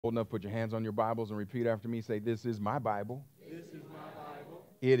Hold enough, put your hands on your Bibles and repeat after me. Say, this is my Bible. This is my Bible.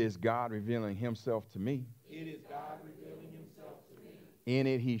 It is God revealing himself to me. It is God revealing himself to me. In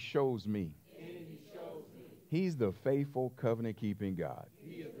it, he shows me. In it he shows me. He's the faithful, covenant-keeping God.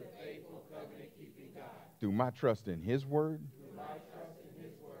 He is the faithful, covenant-keeping God. Through my trust in his word, Through my trust in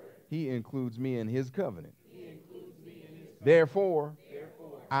his word, he includes me in his covenant. he includes me in his covenant. Therefore,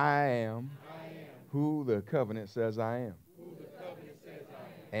 Therefore, I am I am who the covenant says I am. who the covenant says I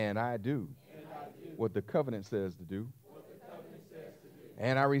am. And I do And I do what the covenant says to do. what the covenant says to do.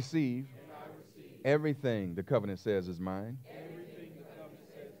 And I receive And I receive everything the covenant says is mine. everything the covenant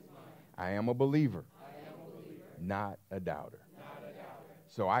says is mine. I am a believer, I am a believer, not a doubter. not a doubter.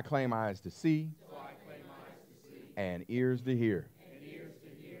 So I claim eyes to see So I claim eyes to see and ears to hear and ears to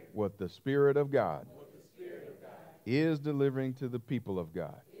hear what the Spirit of God what the Spirit of God is delivering to the people of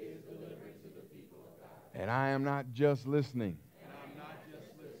God. is delivering to the people of God. And I am not just listening, And I'm not just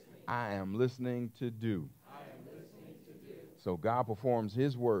listening. I am listening to do. I am listening to do. So God performs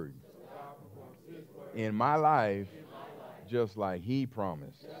his word God performs his word in my life in my life, just like he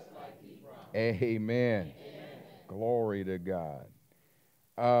promised. just like he promised. Amen. Glory to God.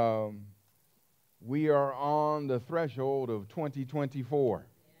 We are on the threshold of 2024.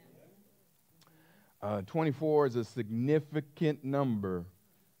 24 is a significant number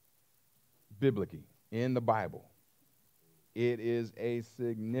biblically in the Bible. It is a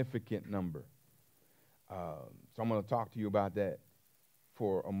significant number. So I'm going to talk to you about that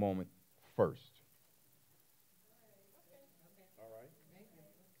for a moment first.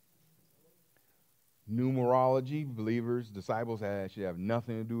 Numerology, believers, disciples should have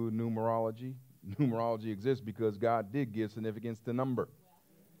nothing to do with numerology. Numerology exists because God did give significance to number.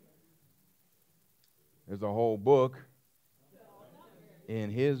 There's a whole book in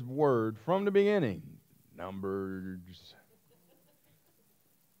his word from the beginning. Numbers.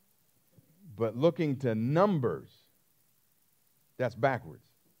 But looking to numbers, that's backwards.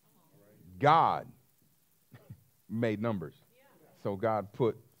 God made numbers. So God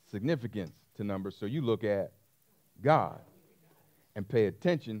put significance to numbers. So you look at God and pay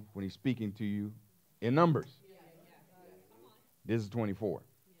attention when he's speaking to you in numbers. This is 24.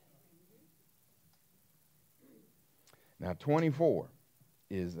 Now, 24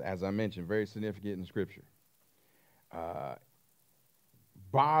 is, as I mentioned, very significant in Scripture.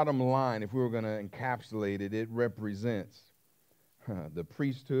 Bottom line, if we were going to encapsulate it, it represents the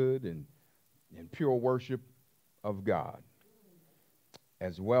priesthood and pure worship of God,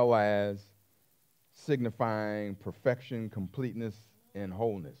 as well as signifying perfection, completeness, and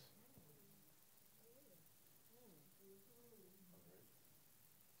wholeness.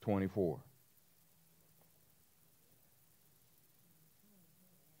 "24.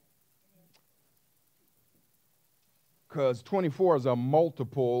 Because 24 is a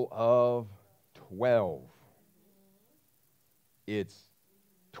multiple of 12. It's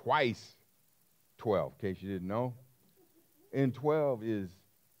twice 12, in case you didn't know. And 12 is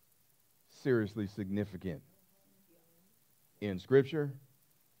seriously significant in Scripture.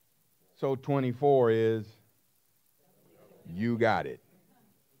 So 24 is, you got it.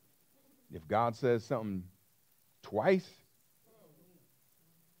 If God says something twice,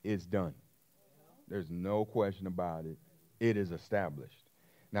 it's done. There's no question about it. It is established.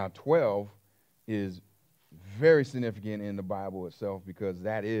 Now, 12 is very significant in the Bible itself because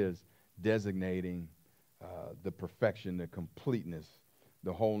that is designating the perfection, the completeness,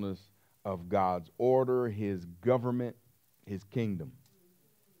 the wholeness of God's order, his government, his kingdom.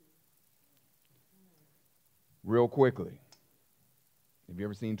 Real quickly, have you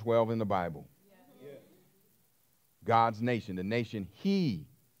ever seen 12 in the Bible? Yes. God's nation, the nation he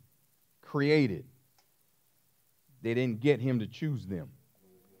created. They didn't get him to choose them.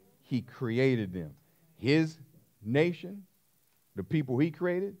 He created them. His nation, the people he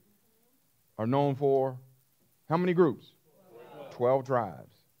created, are known for how many groups? 12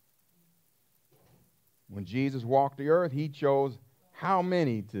 tribes. When Jesus walked the earth, he chose how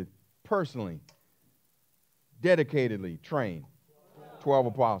many to personally, dedicatedly train? 12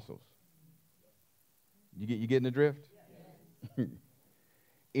 apostles. You getting the drift?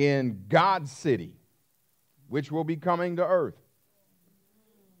 In God's city, which will be coming to earth.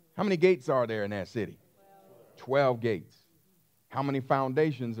 How many gates are there in that city? 12 gates. How many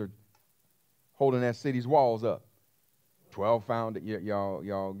foundations are holding that city's walls up? 12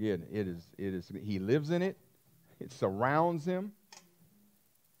 y'all get it. It is he lives in it. It surrounds him.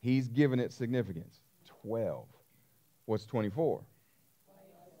 He's given it significance. 12. What's 24?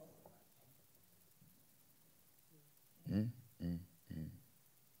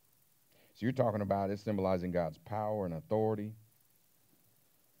 So you're talking about it symbolizing God's power and authority.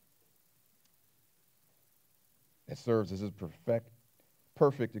 It serves as his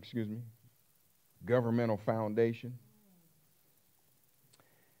perfect, governmental foundation.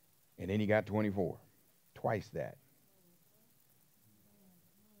 And then he got 24, twice that.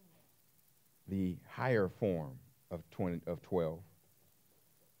 The higher form of 12.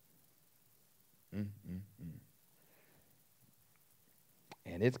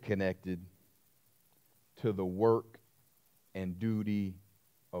 And it's connected to the work and duty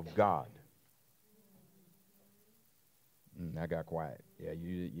of God. I got quiet. Yeah,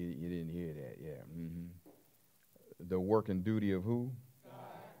 you didn't hear that. Yeah. The work and duty of who? God.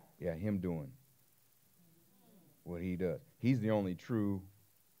 Yeah, him doing what he does. He's the only true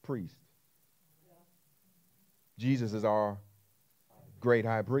priest. Jesus is our great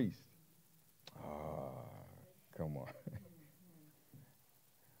high priest. Come on.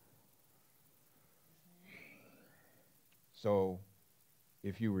 So,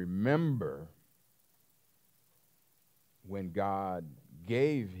 if you remember when God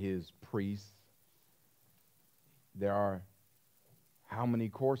gave his priests, there are how many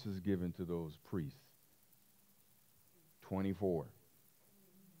courses given to those priests? 24.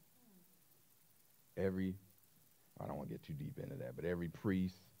 I don't want to get too deep into that, but every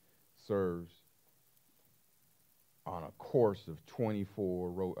priest serves on a course of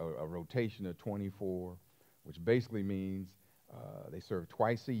 24, a rotation of 24, which basically means they serve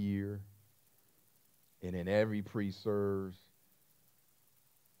twice a year, and then every priest serves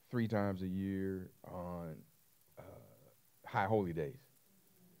 3 times a year on high holy days.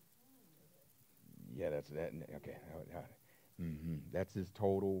 Yeah, that's that. Okay. That's his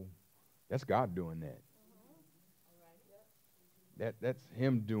total. That's God doing that. That's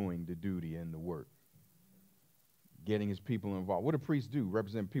him doing the duty and the work. Getting his people involved. What do priests do?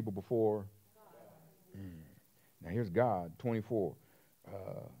 Represent people before? Now here's God, 24.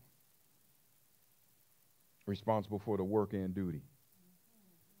 Responsible for the work and duty.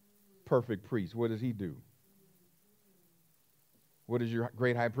 Perfect priest. What does he do? What does your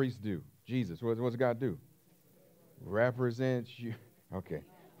great high priest do? Jesus. What does God do? Represents you. Okay.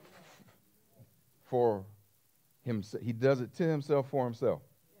 For himself. He does it to himself for himself.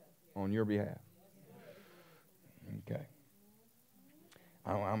 On your behalf. Okay.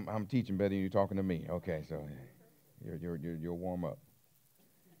 I'm teaching better than you talking to me. Okay, so you'll warm up.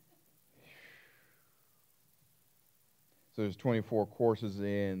 So there's 24 courses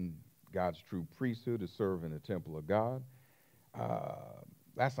in God's true priesthood to serve in the temple of God.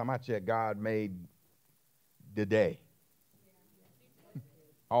 Last time I checked, God made the day.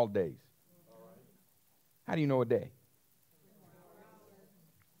 All days. How do you know a day?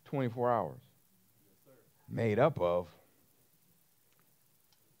 24 hours. Made up of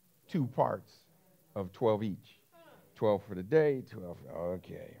 2 parts of 12 each. 12 for the day, 12.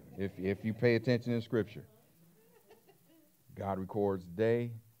 Okay. If you pay attention in Scripture, God records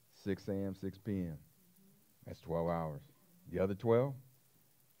day, 6 a.m., 6 p.m. That's 12 hours. The other 12,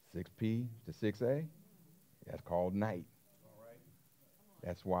 6 p to 6 a, that's called night.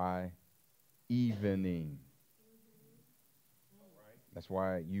 That's why evening. That's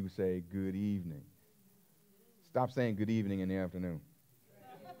why you say good evening. Stop saying good evening in the afternoon.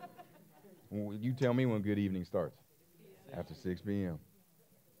 You tell me when good evening starts. After 6 p.m.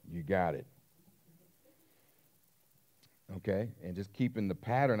 You got it. Okay, and just keeping the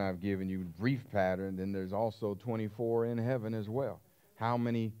pattern I've given you, brief pattern, then there's also 24 in heaven as well. How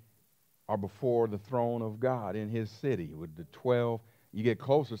many are before the throne of God in his city? With the 12, you get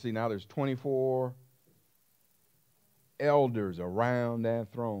closer, see now there's 24 elders around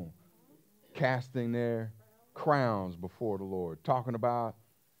that throne, casting their crowns before the Lord, talking about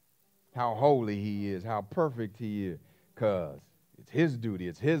how holy he is, how perfect he is, because it's his duty,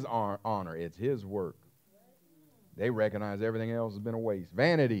 it's his honor, it's his work. They recognize everything else has been a waste.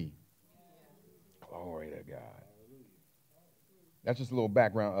 Vanity. Glory to God. That's just a little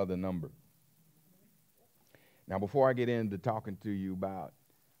background of the number. Now, before I get into talking to you about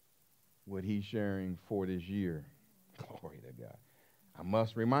what he's sharing for this year, glory to God, I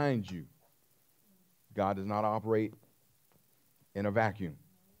must remind you, God does not operate in a vacuum.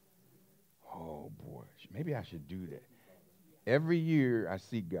 Oh, boy. Maybe I should do that. Every year I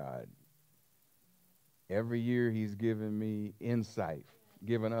seek God. Every year he's given me insight,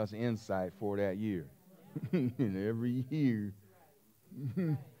 giving us insight for that year. And every year.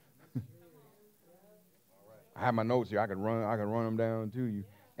 I have my notes here. I can run them down to you.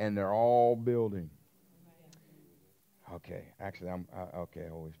 And they're all building. Okay. Actually, okay,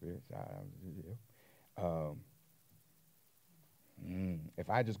 Holy Spirit. If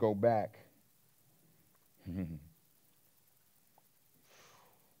I just go back.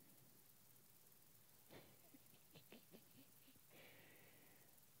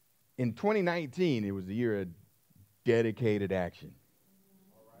 In 2019, it was the year of dedicated action.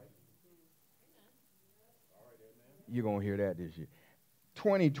 You're going to hear that this year.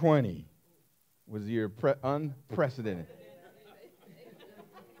 2020 was the year of unprecedented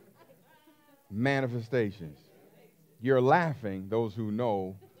manifestations. You're laughing, those who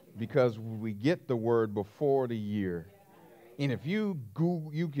know, because we get the word before the year. And if you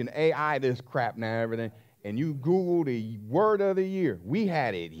Google, you can AI this crap now, everything, and you Google the word of the year. We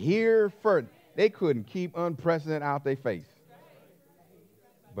had it here first. They couldn't keep unprecedented out their face.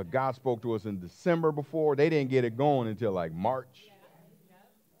 But God spoke to us in December before. They didn't get it going until like March.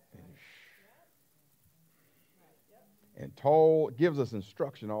 And gives us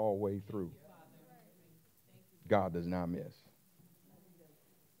instruction all the way through. God does not miss.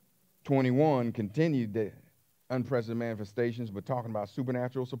 21 continued the unprecedented manifestations, but talking about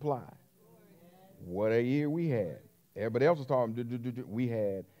supernatural supply. What a year we had. Everybody else was talking, we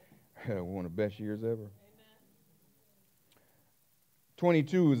had one of the best years ever.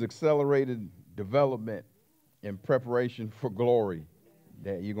 22 is accelerated development in preparation for glory.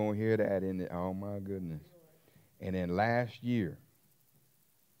 That you're going to hear that in it. Oh, my goodness. And then last year,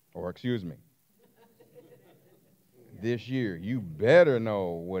 this year, you better know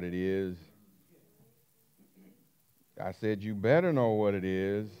what it is. I said you better know what it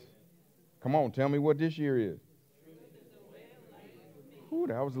is. Come on, tell me what this year is. Ooh,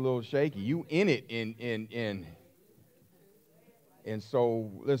 that was a little shaky. You in it, and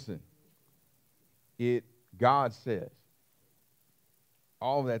so, listen, God says,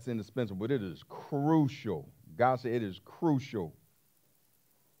 all of that's indispensable, but it is crucial. God said it is crucial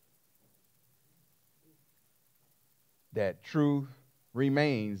that truth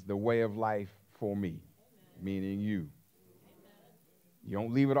remains the way of life for me, meaning you. You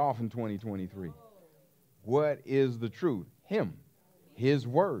don't leave it off in 2023. What is the truth? Him, His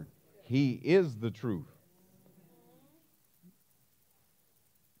word. He is the truth.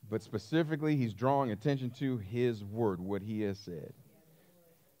 But specifically, He's drawing attention to His word, what He has said.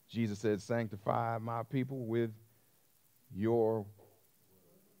 Jesus said, sanctify my people with your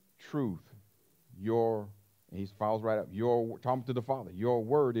truth. And He follows right up. Talking to the Father. Your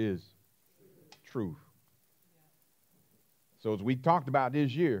word is truth. So as we talked about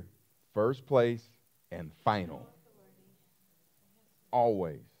this year, first place and final.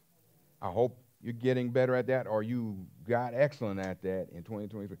 Always. I hope you're getting better at that, or you got excellent at that in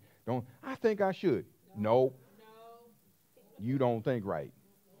 2023. I think I should. No. You don't think right.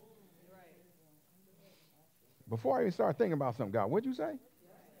 Before I even start thinking about something, God, what'd you say?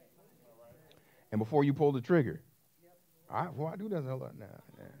 And before you pull the trigger, I do this a lot now.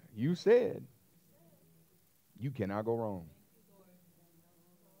 You said you cannot go wrong.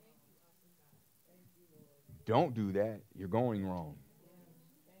 Don't do that. You're going wrong.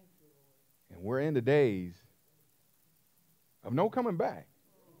 And we're in the days of no coming back.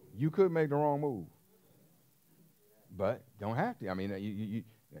 You could make the wrong move, but don't have to. I mean, you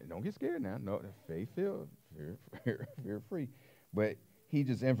don't get scared now. No, faith-filled, fear-free. But he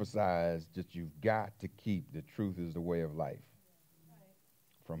just emphasized that you've got to keep the truth is the way of life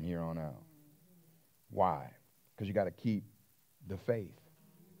from here on out. Why? Because you got to keep the faith.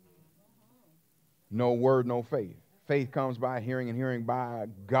 No word, no faith. Faith comes by hearing, and hearing by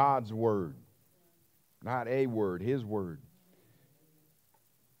God's word. Not a word, His word.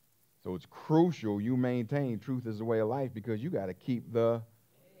 So it's crucial you maintain truth as the way of life, because you got to keep the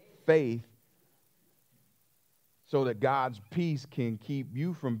faith so that God's peace can keep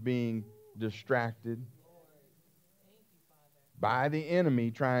you from being distracted by the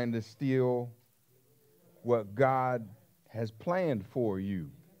enemy trying to steal what God has planned for you.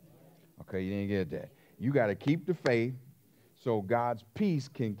 Okay, you didn't get that. You got to keep the faith so God's peace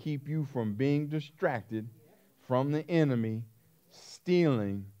can keep you from being distracted from the enemy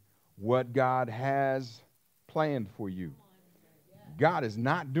stealing what God has planned for you. God is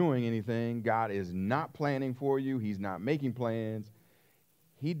not doing anything. God is not planning for you. He's not making plans.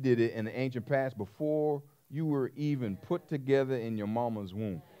 He did it in the ancient past before you were even put together in your mama's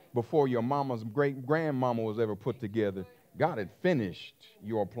womb. Before your mama's great-grandmama was ever put together, God had finished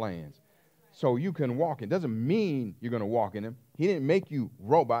your plans. So you can walk in. Doesn't mean you're going to walk in them. He didn't make you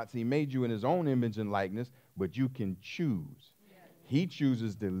robots. He made you in His own image and likeness, but you can choose. He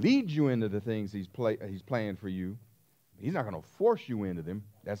chooses to lead you into the things He's planned for you. He's not going to force you into them.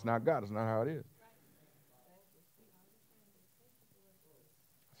 That's not God. That's not how it is.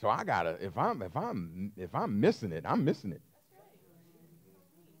 So I gotta, if I'm missing it, I'm missing it.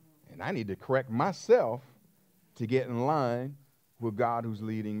 And I need to correct myself to get in line with God who's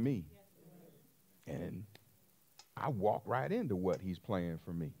leading me. And I walk right into what He's planned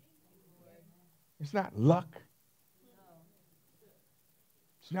for me. It's not luck.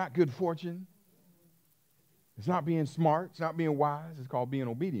 It's not good fortune. It's not being smart. It's not being wise. It's called being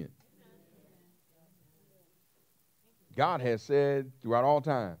obedient. God has said throughout all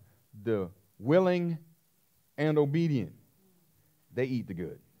time, the willing and obedient, they eat the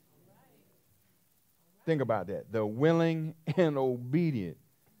good. Think about that. The willing and obedient,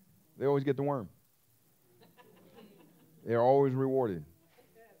 they always get the worm. They're always rewarded.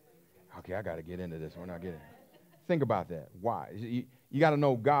 Okay, I got to get into this one. I get it. Think about that. Why? You got to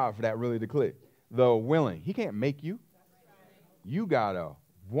know God for that really to click. The willing. He can't make you. You got to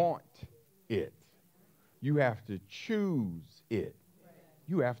want it. You have to choose it.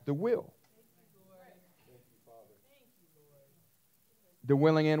 You have to will. The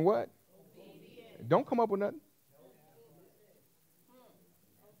willing and what? Don't come up with nothing.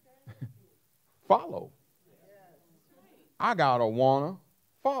 Follow. I got to want to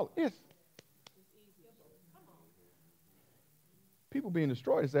follow. Yes. People being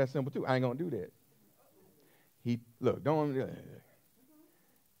destroyed is that simple too. I ain't going to do that. Look, don't.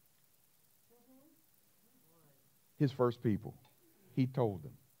 His first people, he told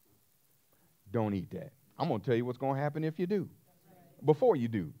them, don't eat that. I'm going to tell you what's going to happen if you do. Before you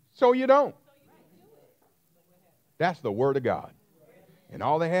do. So you don't. That's the word of God. And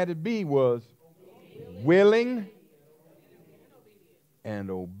all they had to be was willing and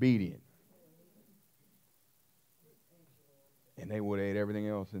obedient. And they would have ate everything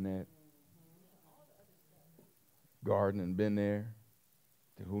else in that garden and been there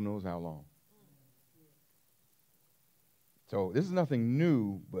to who knows how long. So this is nothing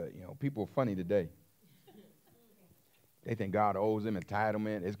new, but, people are funny today. They think God owes them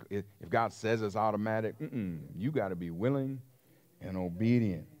entitlement. If God says it's automatic, you got to be willing and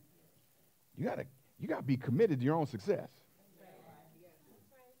obedient. You got to be committed to your own success.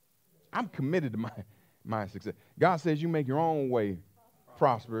 I'm committed to my success. God says you make your own way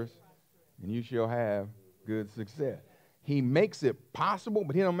prosperous, and you shall have good success. He makes it possible,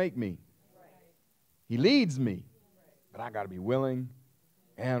 but he don't make me. He leads me, but I got to be willing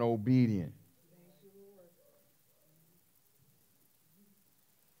and obedient.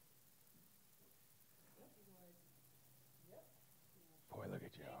 Boy, look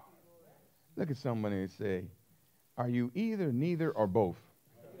at y'all. Look at somebody and say, are you either, neither, or both?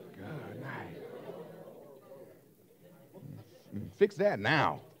 Good night. Fix that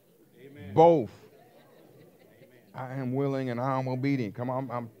now. Amen. Both. I am willing and I am obedient. Come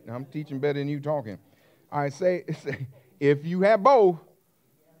on, I'm teaching better than you talking. All right, say if you have both,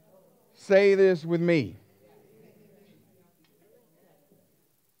 say this with me.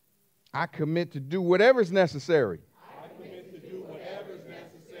 I commit to do whatever is necessary. I commit to do whatever is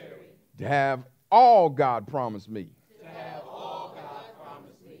necessary. To have all God promised me. To have all God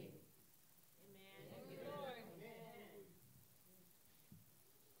promised me.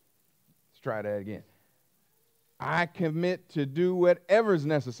 Let's try that again. I commit to do whatever is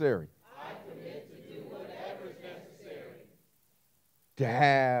necessary. I commit to do whatever is necessary. To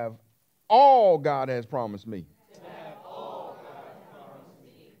have all God has promised me. To have all God has promised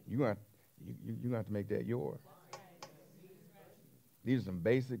me. You're going to have to make that yours. These are some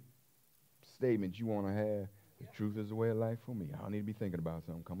basic statements you want to have. The truth is the way of life for me. I don't need to be thinking about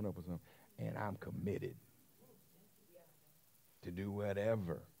something, coming up with something. And I'm committed to do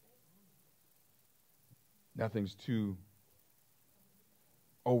whatever. Nothing's too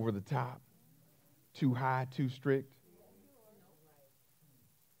over the top, too high, too strict.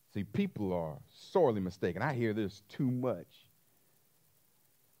 See, people are sorely mistaken. I hear this too much.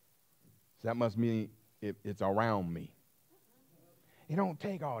 So that must mean it's around me. It don't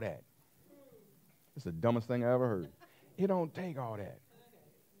take all that. It's the dumbest thing I ever heard. It don't take all that.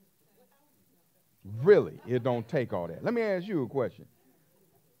 Really, it don't take all that. Let me ask you a question.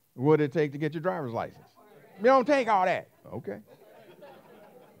 What did it take to get your driver's license? It don't take all that. Okay.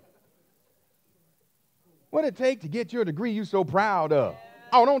 What did it take to get your degree you so proud of?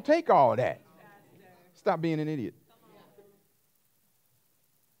 Oh, don't take all that. Stop being an idiot.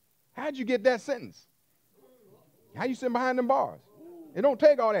 How'd you get that sentence? How you sitting behind them bars? It don't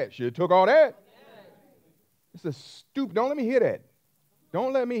take all that. Shit took all that. It's a stupid. Don't let me hear that.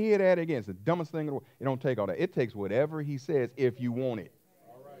 Don't let me hear that again. It's the dumbest thing in the world. It don't take all that. It takes whatever he says if you want it.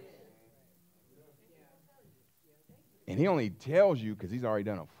 And he only tells you because he's already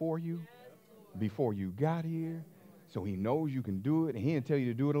done it for you before you got here. So he knows you can do it, and he didn't tell you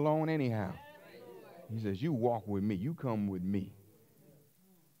to do it alone anyhow. He says, you walk with me. You come with me.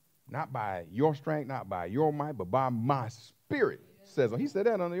 Not by your strength, not by your might, but by my spirit, says. He said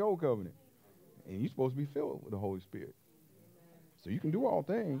that on the old covenant. And you're supposed to be filled with the Holy Spirit. So you can do all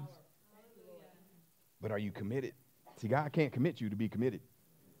things. But are you committed? See, God can't commit you to be committed.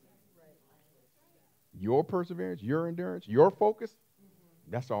 Your perseverance, your endurance, your focus,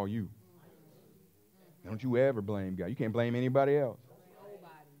 that's all you. Don't you ever blame God. You can't blame anybody else.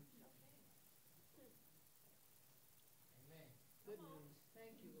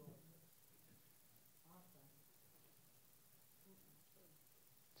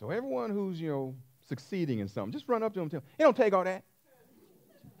 So everyone who's, succeeding in something, just run up to them and tell them, it don't take all that.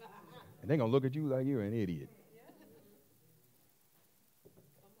 And they're going to look at you like you're an idiot.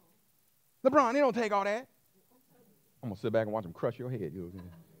 LeBron, it don't take all that. I'm going to sit back and watch them crush your head.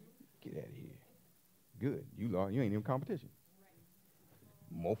 Get out of here. Good. You lost. You ain't in competition.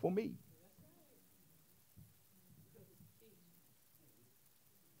 More for me.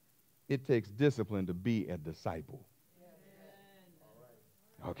 It takes discipline to be a disciple.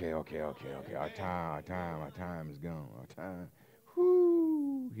 Okay. Our time is gone. Our time.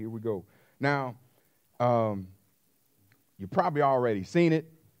 Whoo. Here we go. Now, you probably already seen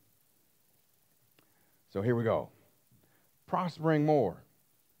it. So here we go. Prospering more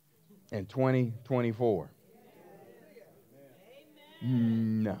in 2024.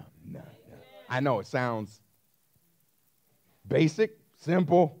 No. I know it sounds basic,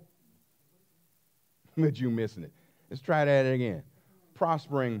 simple, but you're missing it. Let's try that again.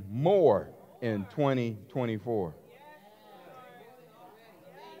 Prospering more in 2024.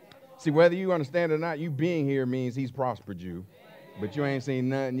 See, whether you understand it or not, you being here means he's prospered you, but you ain't seen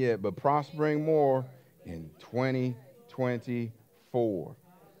nothing yet. But prospering more in 2024.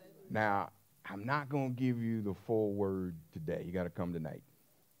 Now, I'm not going to give you the full word today. You got to come tonight.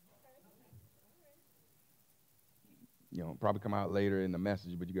 Probably come out later in the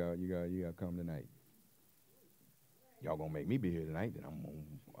message, but you got to come tonight. Y'all gonna make me be here tonight, then I'm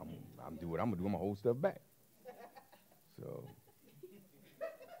do what I'm gonna do. I'm gonna hold stuff back. So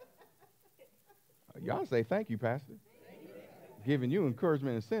y'all say thank you, Pastor. Giving you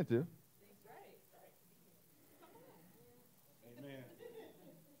encouragement and incentive. Amen.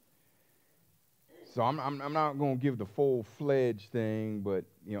 So I'm not gonna give the full-fledged thing, but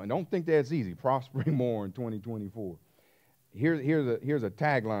and don't think that's easy. Prospering more in 2024. Here's a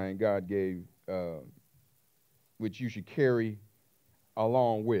tagline God gave. Which you should carry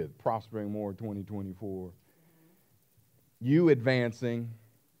along with prospering more 2024. You advancing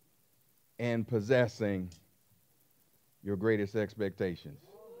and possessing your greatest expectations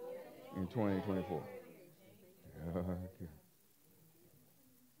in 2024. Okay.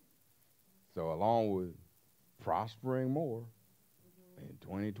 So along with prospering more in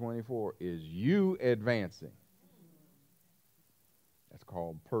 2024 is you advancing. That's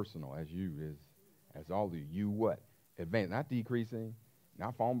called personal, as all of you what? Advance, not decreasing,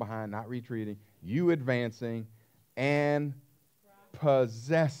 not falling behind, not retreating. You advancing and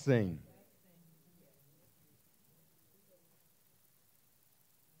possessing.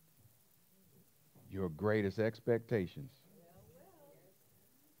 Your greatest expectations.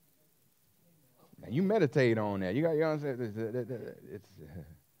 Now you meditate on that. You understand?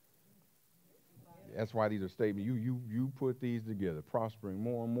 That's why these are statements. You put these together. Prospering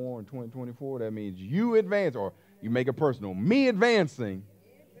more and more in 2024. That means you advance, or you make it personal. Me advancing.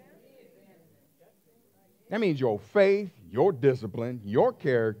 That means your faith, your discipline, your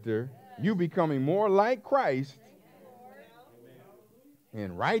character, you becoming more like Christ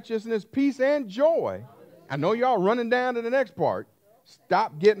in righteousness, peace, and joy. I know y'all running down to the next part.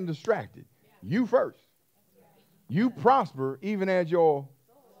 Stop getting distracted. You first. You prosper even as your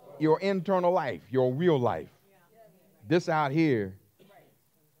internal life, your real life. This out here,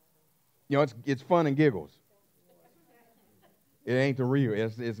 it's fun and giggles. It ain't the real.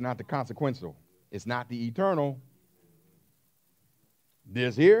 It's not the consequential. It's not the eternal.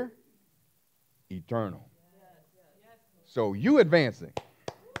 This here, eternal. So you advancing.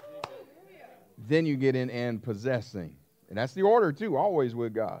 Then you get in and possessing. And that's the order too, always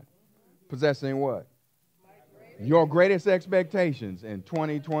with God. Possessing what? Your greatest expectations in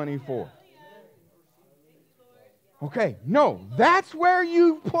 2024. Okay, no, that's where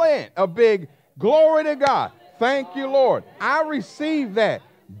you plant a big glory to God. Thank you, Lord. I receive that.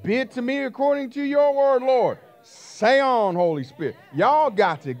 Be it to me according to your word, Lord. Say on, Holy Spirit. Y'all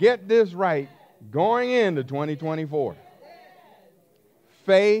got to get this right going into 2024.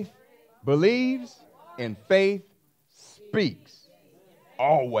 Faith believes and faith speaks.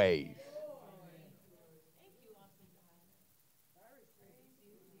 Always.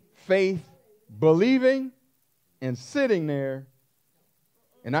 Faith believing and sitting there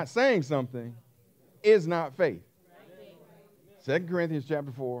and not saying something is not faith. 2 Corinthians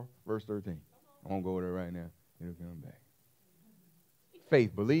chapter 4, verse 13. I won't go there right now. It'll come back.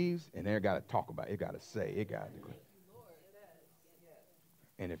 Faith believes, and then it got to talk about it. It got to say, it got to declare.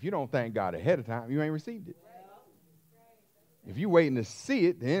 And if you don't thank God ahead of time, you ain't received it. If you're waiting to see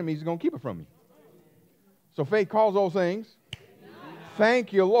it, the enemy's going to keep it from you. So faith calls those things.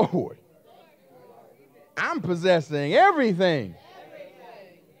 Thank you, Lord. I'm possessing everything.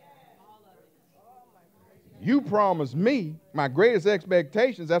 You promised me my greatest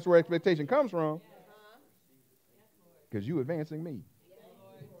expectations. That's where expectation comes from. Because you're advancing me.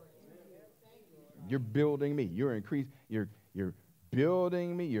 You're building me. You're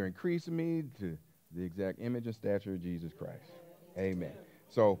building me. You're increasing me to the exact image and stature of Jesus Christ. Amen.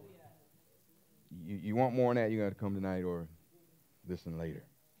 So you want more than that, you got to come tonight or listen later.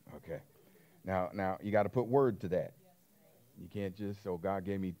 Okay. Now you got to put word to that. You can't just, oh, God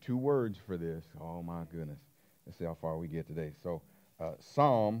gave me 2 words for this. Oh, my goodness. Let's see how far we get today. So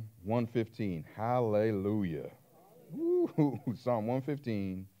Psalm 115. Hallelujah. Woo-hoo. Psalm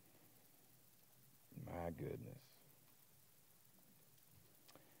 115. My goodness.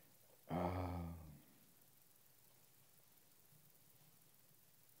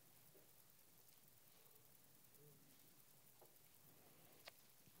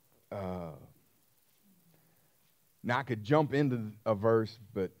 Now I could jump into a verse,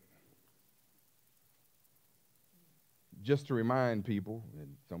 but just to remind people,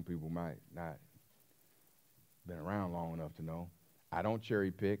 and some people might not been around long enough to know, I don't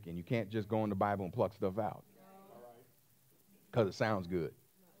cherry pick, and you can't just go in the Bible and pluck stuff out because it sounds good.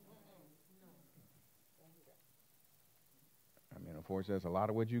 I mean, unfortunately, that's a lot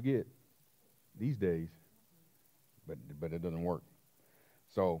of what you get these days, but it doesn't work.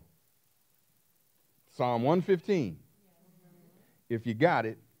 So, Psalm 115. If you got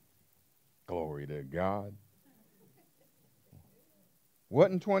it, glory to God.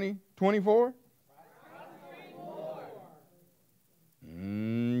 What in 2024?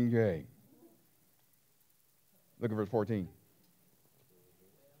 Okay. Look at verse 14.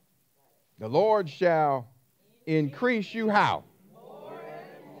 The Lord shall increase you how?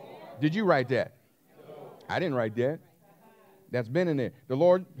 Did you write that? I didn't write that. That's been in there. The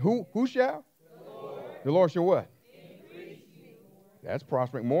Lord, who shall? The Lord shall what? Increase you. That's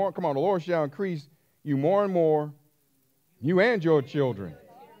prospering more. Come on, the Lord shall increase you more and more, you and your children.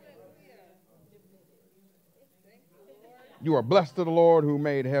 You are blessed to the Lord who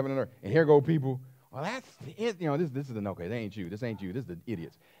made heaven and earth. And here go people. Well, that's this is the okay. That ain't you. This ain't you. This is the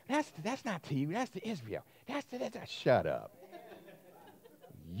idiots. That's not to you. That's to Israel. That's shut up.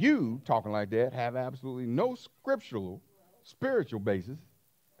 You talking like that have absolutely no spiritual basis.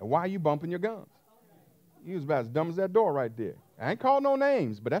 And why are you bumping your guns? You was about as dumb as that door right there. I ain't called no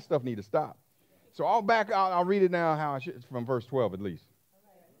names, but that stuff need to stop. So I'll read it now how I should, from verse 12 at least.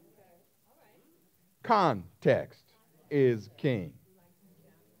 Context is king.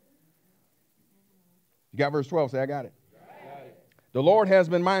 You got verse 12, say I got it. The Lord has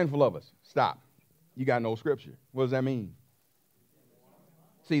been mindful of us. Stop. You got no scripture. What does that mean?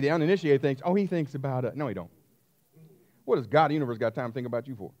 See, the uninitiated thinks, oh, he thinks about it. No, he don't. What does God, the universe, got time to think about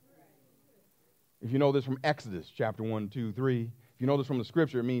you for? If you know this from Exodus, chapter 1, 2, 3, if you know this from the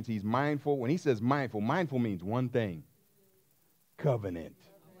scripture, it means he's mindful. When he says mindful means one thing. Covenant.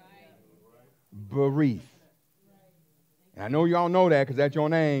 Berith. And I know y'all know that because that's your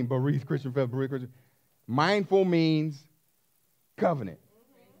name, Berith Christian Fellowship, Berith Christian. Mindful means covenant.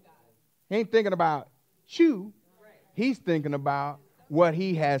 He ain't thinking about you. He's thinking about what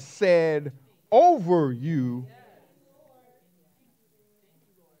he has said over you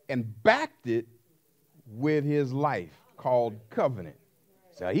and backed it with his life called covenant.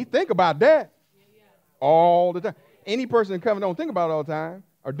 So he think about that all the time. Any person in covenant don't think about it all the time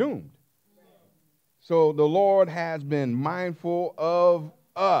are doomed. So the Lord has been mindful of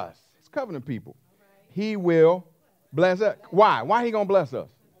us. It's covenant people. He will bless us. Why? Why he going to bless us?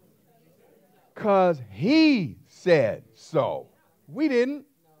 Because he said so. We didn't.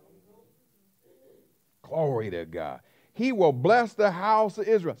 Glory to God. He will bless the house of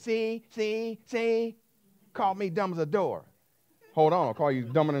Israel. See? Call me dumb as a door. Hold on, I'll call you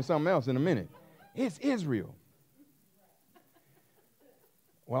dumber than something else in a minute. It's Israel.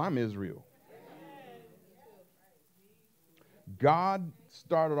 Well, I'm Israel. God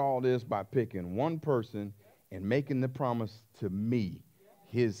started all this by picking one person and making the promise to me,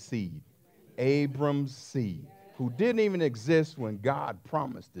 his seed, Abram's seed, who didn't even exist when God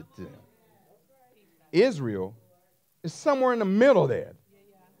promised it to him. Israel is somewhere in the middle there.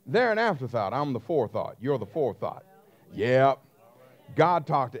 They're an afterthought. I'm the forethought. You're the forethought. Yep. God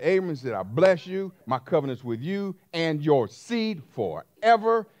talked to Abram and said, I bless you. My covenant's with you and your seed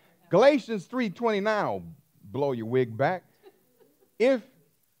forever. Galatians 3:29 will blow your wig back. If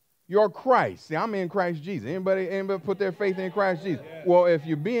you're Christ, see, I'm in Christ Jesus. Anybody put their faith in Christ Jesus? Well, if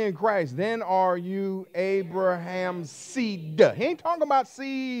you be in Christ, then are you Abraham's seed? He ain't talking about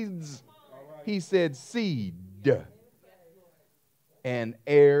seeds. He said seed. And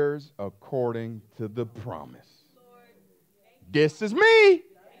heirs according to the promise. This is me.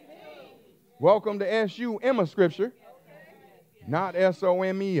 Welcome to S-U-M-A scripture, not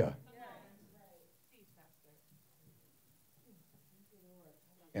S-O-M-E-A.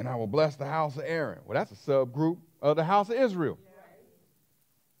 And I will bless the house of Aaron. Well, that's a subgroup of the house of Israel,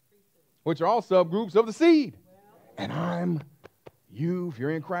 which are all subgroups of the seed. And you, if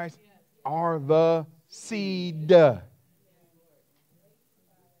you're in Christ, are the seed.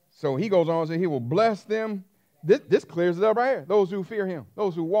 So he goes on and says he will bless them. This clears it up right here. Those who fear him,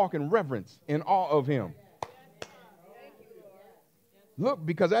 those who walk in reverence, in awe of him. Look,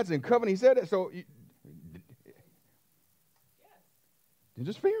 because that's in covenant. He said it. So you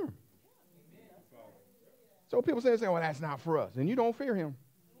just fear him. So people say, well, that's not for us. And you don't fear him.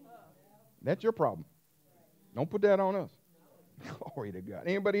 That's your problem. Don't put that on us. Glory to God.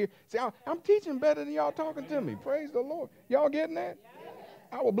 Anybody here? See, I'm teaching better than y'all talking to me. Praise the Lord. Y'all getting that?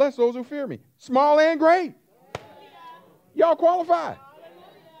 I will bless those who fear me, small and great. Y'all qualify.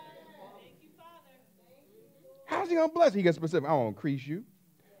 How's he going to bless? He gets specific. I will increase you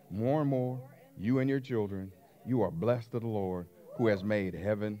more and more, you and your children. You are blessed of the Lord who has made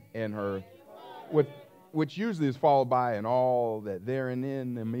heaven and earth, which usually is followed by and all that therein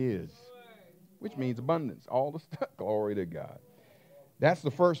in them is, which means abundance, all the stuff. Glory to God. That's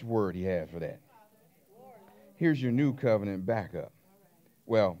the first word he had for that. Here's your new covenant backup.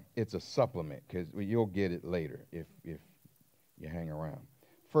 Well, it's a supplement because you'll get it later if you hang around.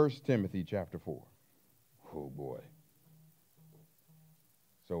 1 Timothy chapter 4. Oh, boy.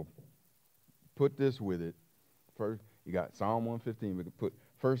 So put this with it. First, you got Psalm 115. We could put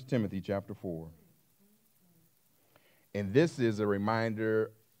 1 Timothy chapter 4. And this is a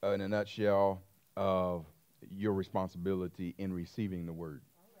reminder in a nutshell of your responsibility in receiving the word.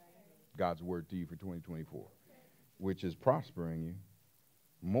 God's word to you for 2024, which is prospering you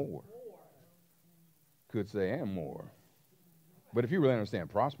more. Could say and more. But if you really understand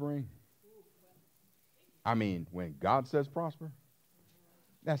prospering, I mean, when God says prosper,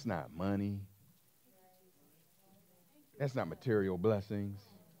 that's not money. That's not material blessings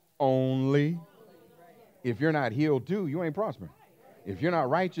only. If you're not healed too, you ain't prospering. If you're not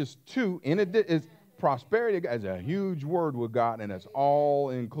righteous too, it's prosperity is a huge word with God, and it's all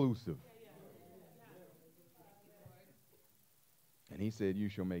inclusive. And he said, you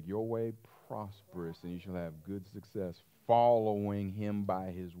shall make your way prosperous, and you shall have good success following him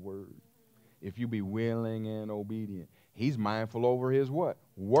by his word. If you be willing and obedient. He's mindful over his what?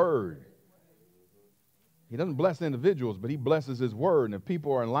 Word. He doesn't bless individuals, but he blesses his word. And if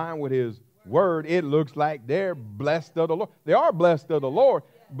people are in line with his word, it looks like they're blessed of the Lord. They are blessed of the Lord,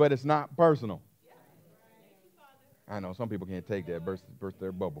 but it's not personal. I know some people can't take that, burst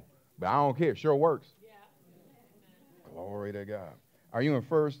their bubble. But I don't care. It sure works. Glory to God. Are you in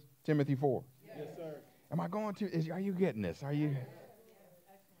 1 Timothy 4? Yes, sir. Am I going to? Are you getting this? Are you?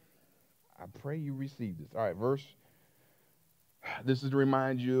 I pray you receive this. All right, verse. This is to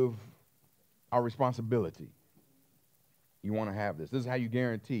remind you of our responsibility. You want to have this. This is how you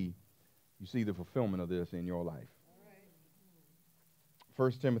guarantee you see the fulfillment of this in your life.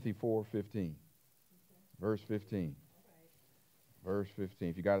 1 Timothy 4:15. Verse 15. Verse 15.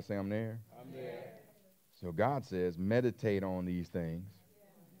 If you got to say I'm there. I'm there. So God says, meditate on these things.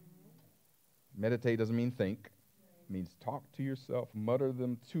 Meditate doesn't mean think. It means talk to yourself, mutter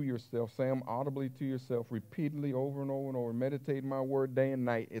them to yourself, say them audibly to yourself, repeatedly over and over and over. Meditate my word day and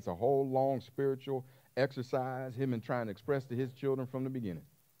night. It's a whole long spiritual exercise, him and trying to express to his children from the beginning.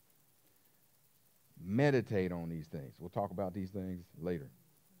 Meditate on these things. We'll talk about these things later.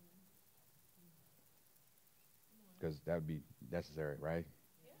 Because that would be necessary, right?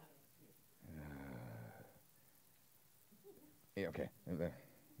 Yeah, okay.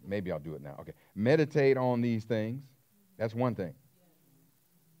 Maybe I'll do it now. Okay. Meditate on these things. That's one thing.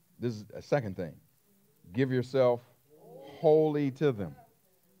 This is a second thing. Give yourself wholly to them.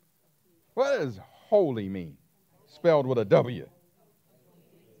 What does holy mean? Spelled with a W.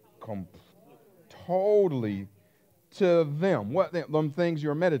 Totally to them. What them things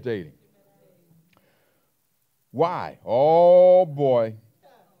you're meditating. Why? Oh boy.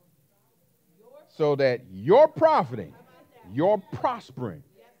 So that you're profiting, you're prospering,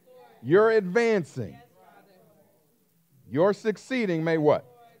 you're advancing, you're succeeding may what?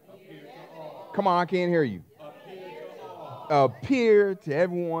 Come on, I can't hear you. Appear to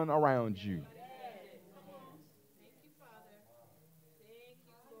everyone around you.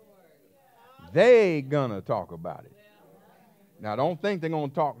 They gonna talk about it. Now, don't think they're gonna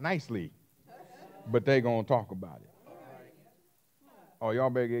talk nicely, but they gonna talk about it. Oh,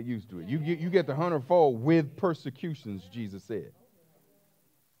 y'all better get used to it. You get the 100-fold with persecutions, Jesus said.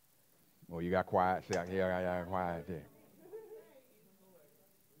 Well, you got quiet. Say, yeah, I got quiet there.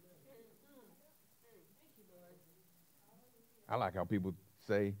 I like how people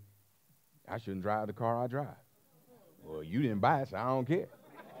say, I shouldn't drive the car I drive. Well, you didn't buy it, so I don't care.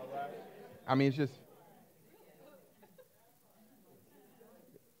 I mean, it's just,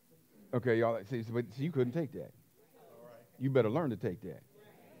 okay, y'all, see, but you couldn't take that. You better learn to take that.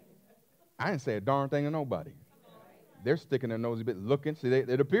 I didn't say a darn thing to nobody. They're sticking their nose a bit, looking. See,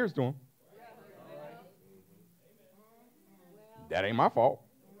 it appears to them. That ain't my fault.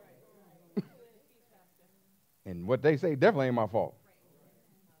 And what they say definitely ain't my fault.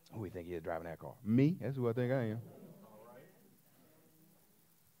 Who do you think is driving that car? Me? That's who I think I am.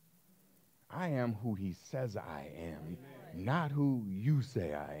 I am who he says I am, not who you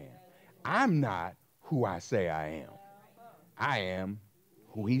say I am. I'm not who I say I am. I am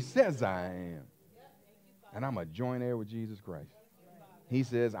who he says I am. And I'm a joint heir with Jesus Christ. He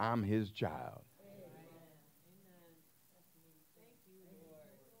says I'm his child.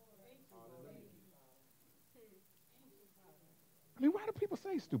 I mean, why do people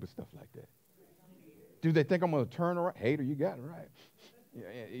say stupid stuff like that? Do they think I'm going to turn around? Hater, you got it right.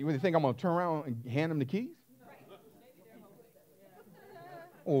 You really think I'm going to turn around and hand them the keys?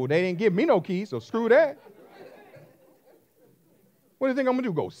 Oh, they didn't give me no keys, so screw that. What do you think I'm going to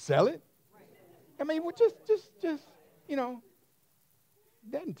do? Go sell it? I mean, well, just, you know,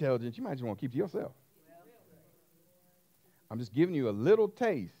 that intelligence, you might just want to keep to yourself. I'm just giving you a little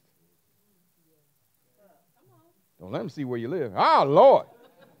taste. Don't let them see where you live. Oh, Lord.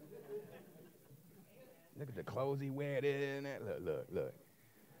 Look at the clothes he wear. Look.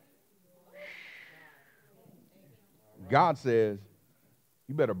 God says,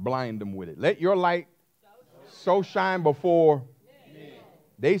 you better blind them with it. Let your light so shine before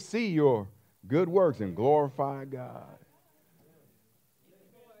they see your good works and glorify God.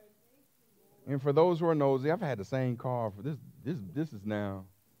 And for those who are nosy, I've had the same car for this is now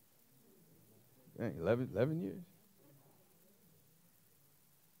 11 years.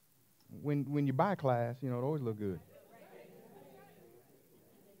 When you buy class, you know, it always look good.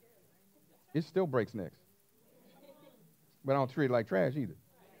 It still breaks necks. But I don't treat it like trash either.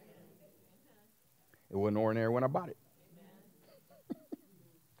 It wasn't ordinary when I bought it.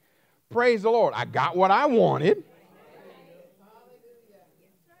 Praise the Lord. I got what I wanted.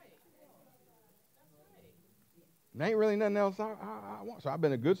 There ain't really nothing else I want. So I've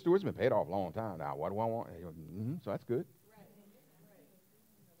been a good steward. It's been paid off a long time now. What do I want? So that's good.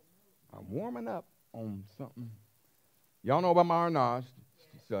 I'm warming up on something. Y'all know about my Arnage.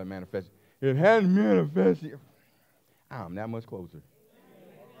 Still ain't manifested. It hadn't manifested. I'm that much closer.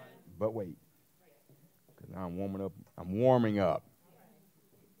 But wait. Because now I'm warming up.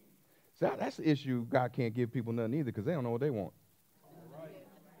 So that's the issue. God can't give people nothing either because they don't know what they want.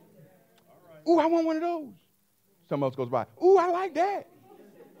 Ooh, I want one of those. Someone else goes by. Ooh, I like that.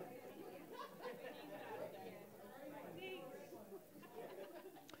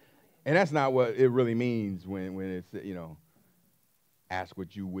 And that's not what it really means when it's, you know, ask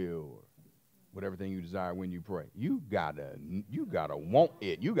what you will or whatever thing you desire when you pray. You gotta want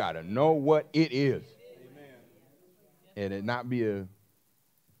it. You gotta know what it is. Amen. And it not be a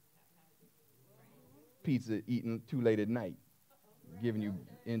pizza eaten too late at night, giving you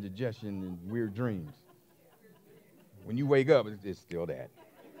indigestion and weird dreams. When you wake up, it's still that.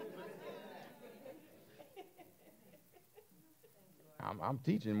 I'm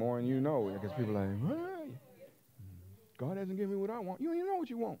teaching more than you know because people are like, well, God hasn't given me what I want. You don't even know what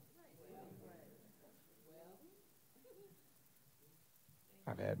you want.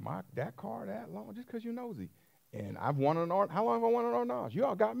 I've had that car that long just because you're nosy. And I've wanted an art. How long have I wanted an Arnage? You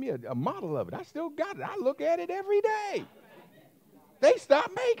all got me a model of it. I still got it. I look at it every day. They stopped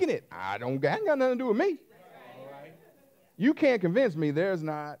making it. I ain't got nothing to do with me. You can't convince me there's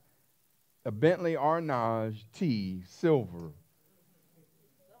not a Bentley Arnage T silver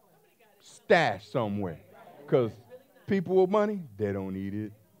stashed somewhere. Because people with money, they don't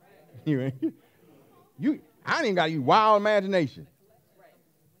need it. I ain't got you wild imagination.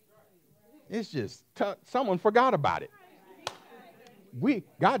 It's just someone forgot about it.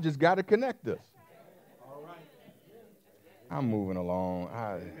 God just got to connect us. I'm moving along.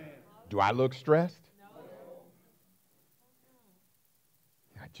 Do I look stressed?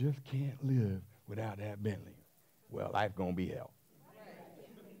 I just can't live without that Bentley. Well, life's going to be hell.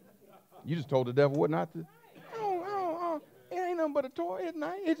 You just told the devil what not to. It ain't nothing but a toy at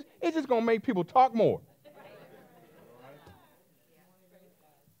night. It's just going to make people talk more.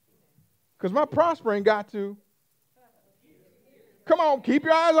 Because my prospering got to. Come on, keep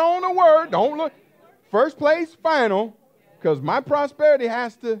your eyes on the word. Don't look. First place, final. Because my prosperity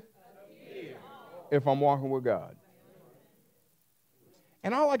has to, if I'm walking with God.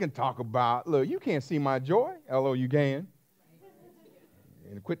 And all I can talk about, look, you can't see my joy. Although you can.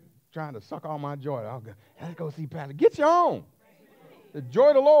 And quit trying to suck all my joy. Let's go see Pastor. Get your own. The joy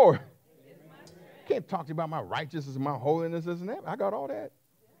of the Lord. Can't talk to you about my righteousness and my holiness, this and that. I got all that.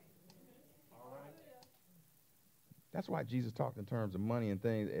 That's why Jesus talked in terms of money and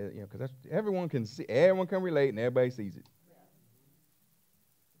things, because everyone can see, everyone can relate, and everybody sees it.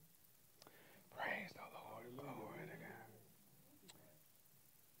 Praise the Lord. Glory to God.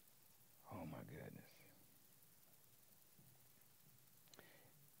 Oh my goodness.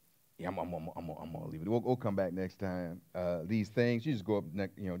 Yeah, I'm gonna leave it. We'll come back next time. These things, you just go up,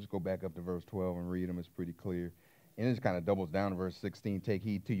 just go back up to verse 12 and read them. It's pretty clear, and it just kind of doubles down to verse 16. Take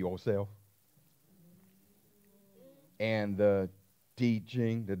heed to yourself. And the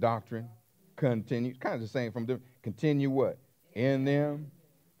teaching, the doctrine, continue. Kind of the same from them. Continue what? In them.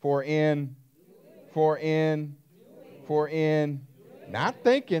 For in. Not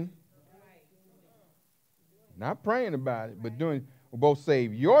thinking. Not praying about it, but doing. Will both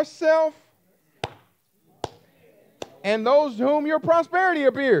save yourself and those to whom your prosperity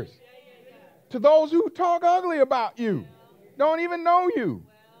appears. To those who talk ugly about you. Don't even know you.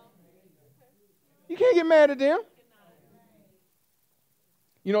 You can't get mad at them.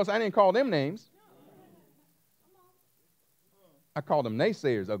 You notice I didn't call them names. I called them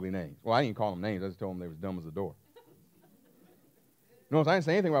naysayers ugly names. Well, I didn't call them names. I just told them they was dumb as a door. Notice I didn't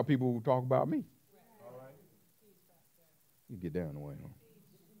say anything about people who talk about me. You get down the way.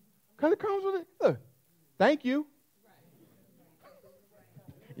 Because it comes with it. Look, thank you.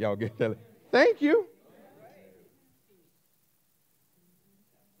 Y'all get that? Thank you.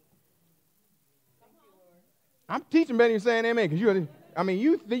 I'm teaching better than saying amen because you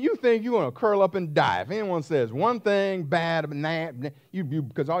think you're going to curl up and die. If anyone says one thing bad,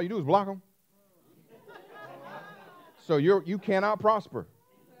 because all you do is block them. So you cannot prosper.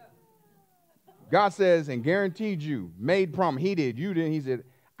 God says and guaranteed you, made promise. He did, you didn't. He said,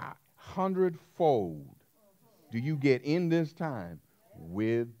 100-fold do you get in this time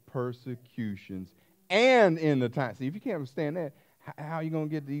with persecutions and in the time. See, if you can't understand that, how are you going to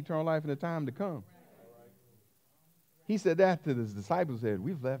get the eternal life in the time to come? He said that to his disciples, said,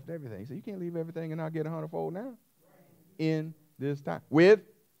 we've left everything. He said, you can't leave everything and not get 100-fold now in this time. Look,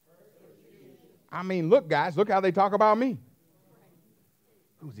 guys, look how they talk about me.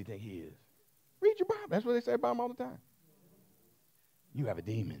 Who does he think he is? Read your Bible. That's what they say about him all the time. You have a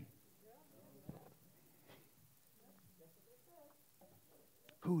demon.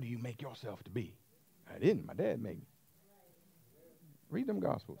 Who do you make yourself to be? I didn't. My dad made me. Read them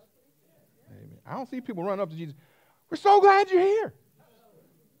Gospels. Amen. I don't see people run up to Jesus. We're so glad you're here.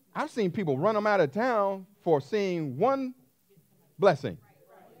 I've seen people run them out of town for seeing one blessing.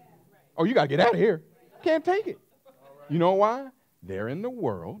 Oh, you got to get out of here. Can't take it. You know why? They're in the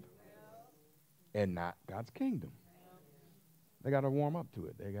world and not God's kingdom. They got to warm up to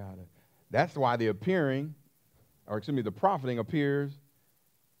it. That's why the profiting appears.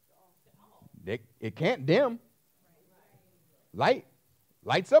 It can't dim. Light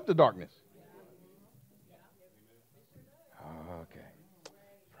lights up the darkness. Okay.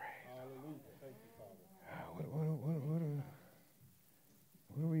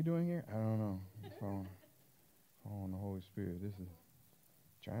 What are we doing here? I don't know. I'm following the Holy Spirit. This is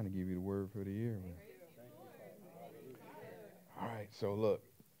trying to give you the word for the year. All right, so look.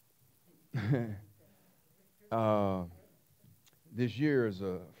 This year is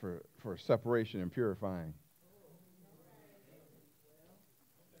for separation and purifying.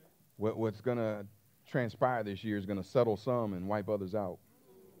 What's going to transpire this year is going to settle some and wipe others out.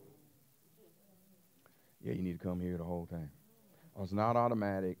 Yeah, you need to come here the whole time. It's not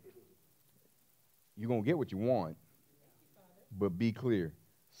automatic. You're going to get what you want, but be clear.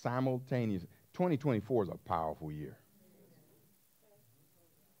 Simultaneous. 2024 is a powerful year.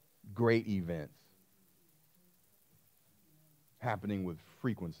 Great events happening with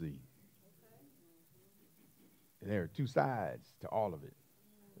frequency. And there are two sides to all of it.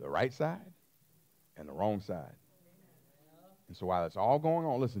 The right side and the wrong side. And so while it's all going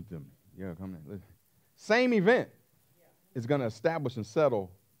on, listen to me. Yeah, come in. Listen. Same event is going to establish and settle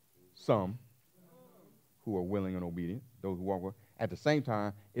some who are willing and obedient, those who walk with. At the same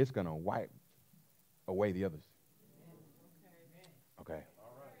time, it's going to wipe away the others. Okay.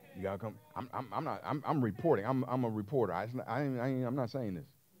 You gotta come. I'm reporting. I'm a reporter. I'm not saying this.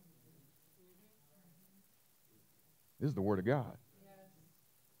 This is the word of God.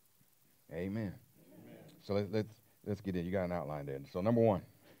 Amen. So let's get in. You got an outline there. So number one,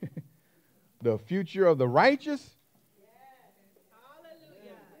 the future of the righteous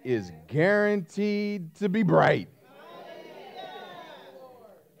is guaranteed to be bright.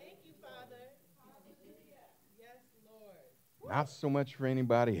 Thank you, Father. Yes, Lord. Not so much for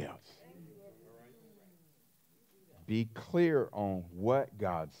anybody else. Be clear on what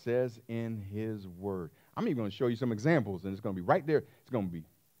God says in his word. I'm even going to show you some examples, and it's going to be right there.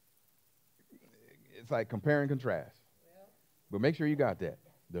 It's like compare and contrast. But make sure you got that.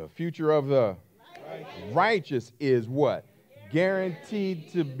 The future of the righteous is what?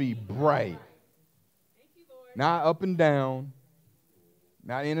 Guaranteed to be bright. Not up and down,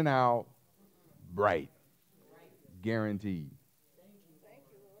 not in and out, bright. Guaranteed.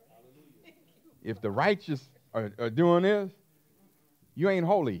 If the righteous are doing this, you ain't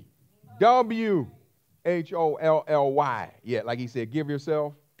holy. WHOLLY. Yeah, like he said, give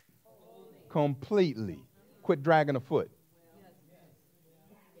yourself completely. Quit dragging a foot.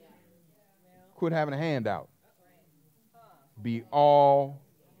 Quit having a handout. Be all.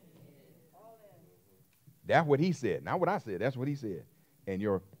 That's what he said. Not what I said. That's what he said. And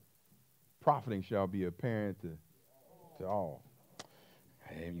your profiting shall be apparent to all.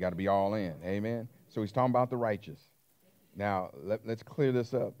 And you got to be all in. Amen. So he's talking about the righteous. Now, let's clear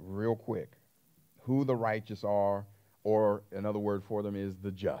this up real quick. Who the righteous are, or another word for them is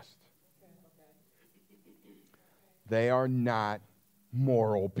the just. They are not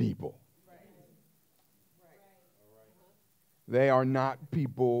moral people. They are not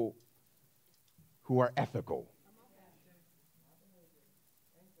people who are ethical.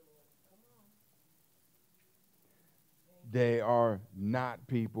 They are not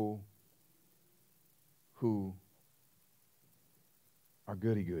people who are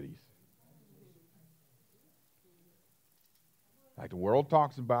goody-goodies. Like the world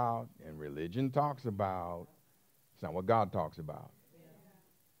talks about and religion talks about. It's not what God talks about.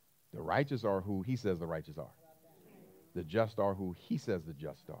 The righteous are who he says the righteous are. The just are who he says the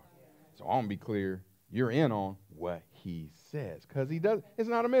just are. So I want to be clear. You're in on what he says. Because he does. It's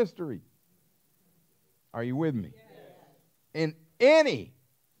not a mystery. Are you with me? And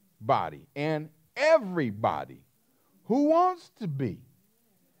anybody and everybody who wants to be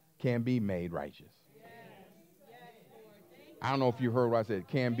can be made righteous. I don't know if you heard what I said.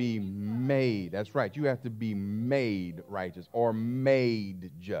 Can be made. That's right. You have to be made righteous or made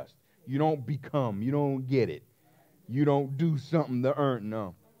just. You don't become. You don't get it. You don't do something to earn.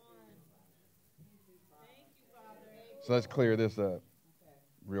 No. So let's clear this up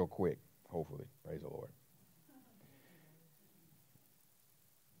real quick, hopefully. Praise the Lord.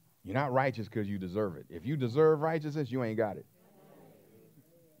 You're not righteous because you deserve it. If you deserve righteousness, you ain't got it.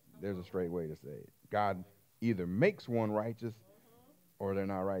 There's a straight way to say it. God either makes one righteous or they're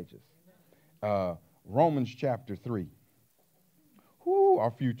not righteous. Romans chapter 3. Whoo, our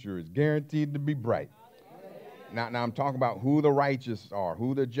future is guaranteed to be bright. Now I'm talking about who the righteous are,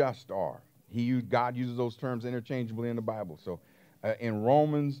 who the just are. God uses those terms interchangeably in the Bible. So in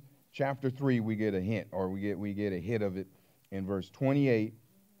Romans chapter 3, we get a hint, or we get a hit of it in verse 28.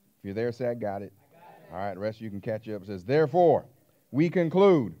 If you're there, say, I got it. All right, the rest of you can catch up. It says, therefore, we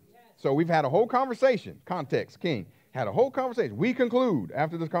conclude. So we've had a whole conversation. Context, King. Had a whole conversation. We conclude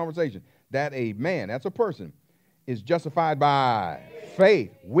after this conversation that a man, that's a person, is justified by faith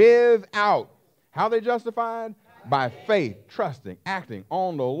without. How they justified? By faith, trusting, acting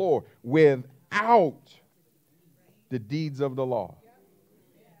on the Lord without the deeds of the law.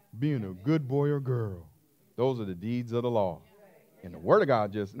 Being a good boy or girl. Those are the deeds of the law. And the word of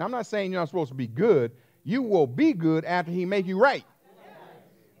God and I'm not saying you're not supposed to be good. You will be good after he make you right.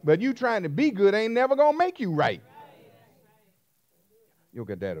 But you trying to be good ain't never going to make you right. You'll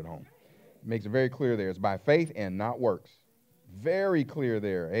get that at home. It makes it very clear there. It's by faith and not works. Very clear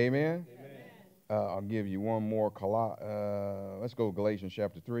there. Amen. I'll give you one more. Let's go Galatians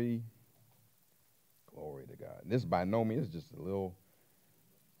chapter 3. Glory to God. This by no means is just a little.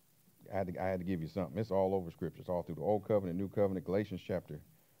 I had to give you something. It's all over Scripture. It's all through the Old Covenant, New Covenant. Galatians chapter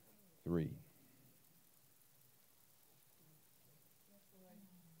 3.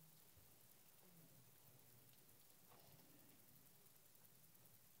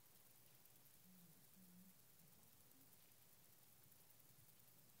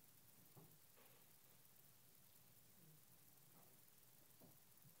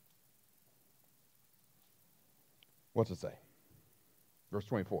 What's it say? Verse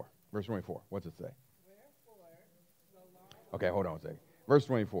 24. Verse 24. What's it say? Okay, hold on a second. Verse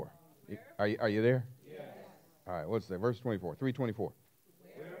 24. Are you there? Yes. All right, what's that? Verse 24, 324.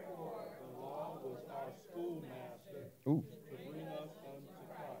 Wherefore the law was our schoolmaster Ooh. to bring us unto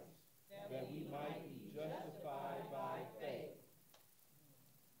Christ, that we might be justified by faith.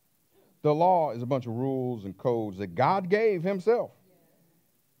 The law is a bunch of rules and codes that God gave himself.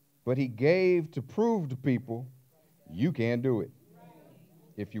 But he gave to prove to people you can't do it.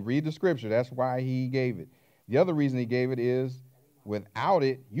 If you read the scripture, that's why he gave it. The other reason he gave it is without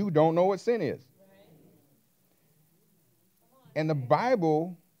it, you don't know what sin is. And the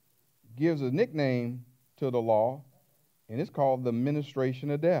Bible gives a nickname to the law, and it's called the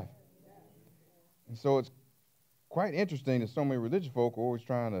ministration of death. And so it's quite interesting that so many religious folk are always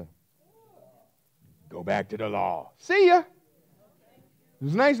trying to go back to the law. See ya. It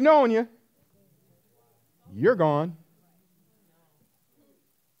was nice knowing you. You're gone.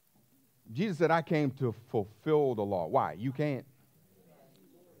 Jesus said, I came to fulfill the law. Why? You can't.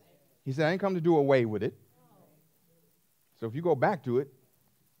 He said, I didn't come to do away with it. So if you go back to it,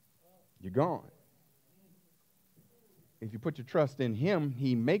 you're gone. If you put your trust in him,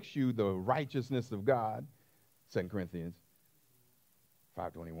 he makes you the righteousness of God, 2 Corinthians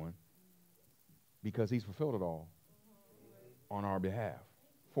 5:21, because he's fulfilled it all on our behalf,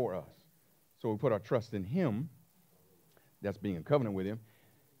 for us. So we put our trust in him. That's being in covenant with him.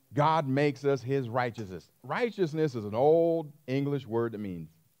 God makes us his righteousness. Righteousness is an old English word that means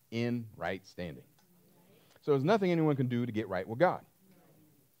in right standing. So there's nothing anyone can do to get right with God.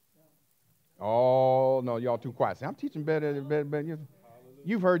 Oh, no, y'all too quiet. See, I'm teaching better.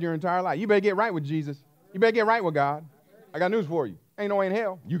 You've heard your entire life. You better get right with Jesus. You better get right with God. I got news for you. Ain't no way in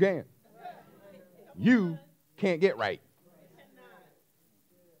hell you can. You can't get right.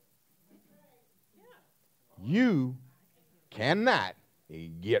 You cannot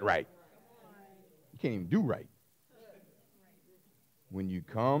get right. You can't even do right. When you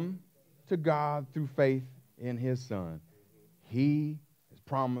come to God through faith in his Son, he has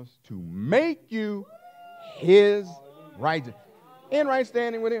promised to make you his righteous, in right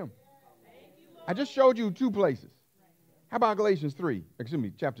standing with him. I just showed you 2 places. How about Galatians 3? Excuse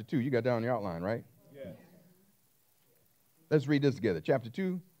me, chapter 2. You got down your outline, right? Yes. Let's read this together. Chapter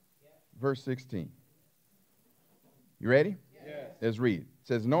 2, verse 16. You ready? Yes. Let's read. It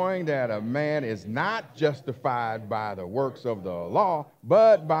says, knowing that a man is not justified by the works of the law,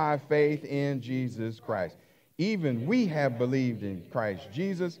 but by faith in Jesus Christ. Even we have believed in Christ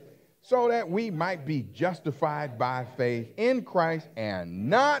Jesus, so that we might be justified by faith in Christ and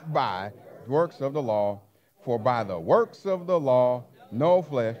not by works of the law. For by the works of the law, no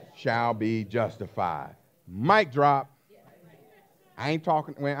flesh shall be justified. Mic drop. I ain't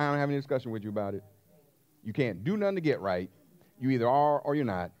talking, I don't have any discussion with you about it. You can't do nothing to get right. You either are or you're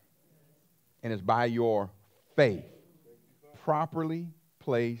not. And it's by your faith. Properly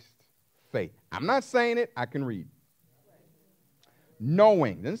placed faith. I'm not saying it. I can read.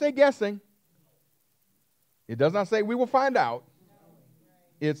 Knowing. Doesn't say guessing. It does not say we will find out.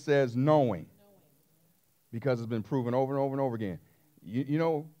 It says knowing. Because it's been proven over and over and over again. You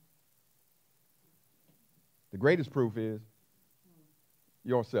know, the greatest proof is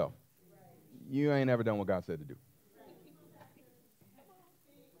yourself. You ain't ever done what God said to do.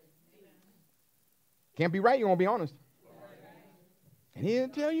 Can't be right, you won't be honest. And he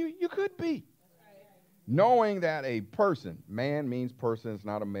didn't tell you you could be. Knowing that a person, man means person, it's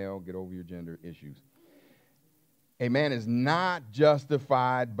not a male, get over your gender issues. A man is not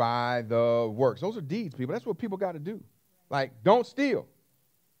justified by the works. Those are deeds, people. That's what people got to do. Like, don't steal.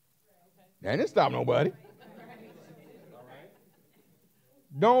 That didn't stop nobody.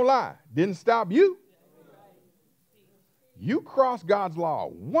 Don't lie. Didn't stop you. You cross God's law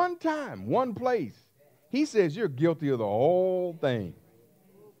one time, one place. He says you're guilty of the whole thing.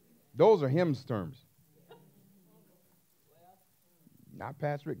 Those are hymns terms. Not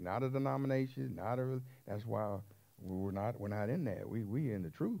Patrick, not a denomination, that's why we're not in that. We in the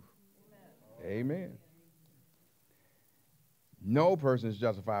truth. Amen. No person is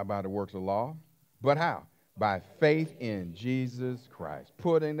justified by the works of law, but how? By faith in Jesus Christ,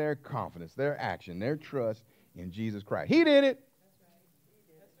 putting their confidence, their action, their trust in Jesus Christ. He did it.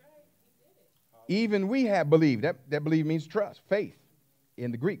 Even we have believed. That believe means trust, faith. In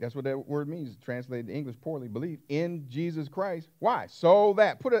the Greek, that's what that word means. Translated to English poorly, believe in Jesus Christ. Why? So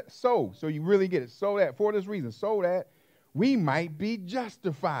that, so you really get it. So that, for this reason, so that we might be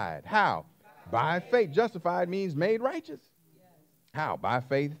justified. How? By faith. Justified means made righteous. How? By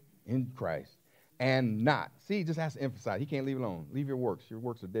faith in Christ. And not. See, he just has to emphasize. He can't leave it alone. Leave your works. Your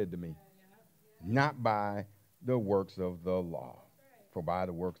works are dead to me. Not by the works of the law. For by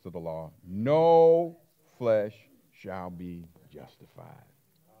the works of the law, no flesh shall be justified.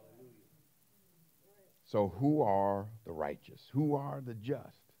 So who are the righteous? Who are the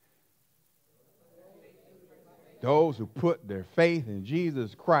just? Those who put their faith in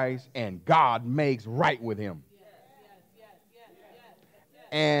Jesus Christ and God makes right with him.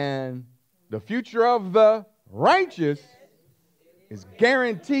 And the future of the righteous is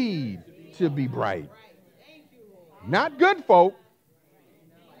guaranteed to be bright. Not good folk,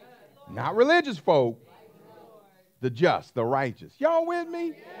 not religious folk, the just, the righteous. Y'all with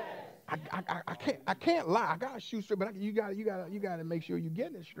me? I can't lie. I gotta shoot straight, but you gotta make sure you're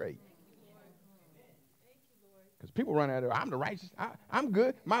getting it straight. Because people run out of, I'm the righteous. I'm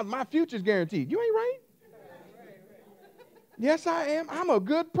good. My future's guaranteed. You ain't right. Yes, I am. I'm a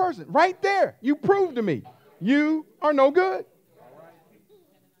good person. Right there. You proved to me. You are no good.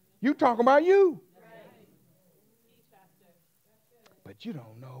 You talking about you. But you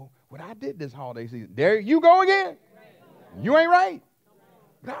don't know what I did this holiday season. There you go again. You ain't right.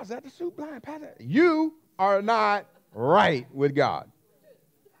 But I was at the soup line. You are not right with God.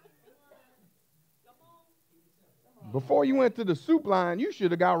 Before you went to the soup line, you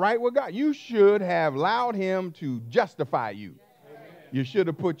should have got right with God. You should have allowed him to justify you. You should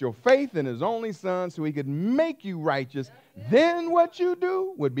have put your faith in his only son so he could make you righteous. Then what you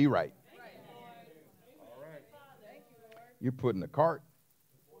do would be right. You're putting the cart.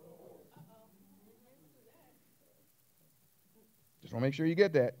 Just want to make sure you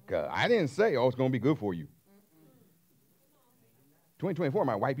get that. Because I didn't say, oh, it's going to be good for you. 2024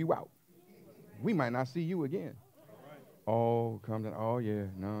 might wipe you out. We might not see you again. Oh, come down. Oh, yeah.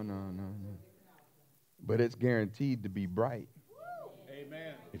 No. But it's guaranteed to be bright.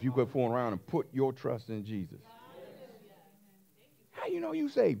 Amen. If you go fooling around and put your trust in Jesus. How you know you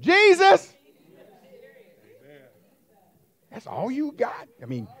saved? Jesus! Amen. That's all you got? I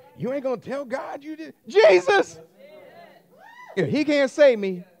mean, you ain't going to tell God you did? Jesus! If he can't save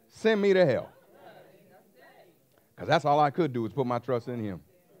me, send me to hell. Because that's all I could do is put my trust in him.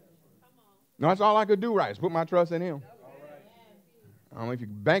 No, that's all I could do, right, is put my trust in him. I don't know if you're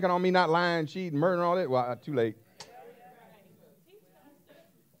banking on me not lying, cheating, murdering, all that. Well, too late.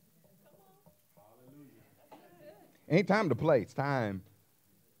 Ain't time to play. It's time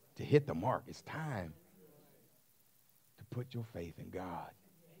to hit the mark. It's time to put your faith in God.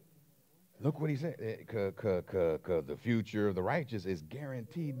 Look what he said. Because the future of the righteous is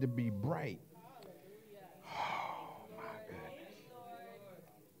guaranteed to be bright. Oh, my goodness.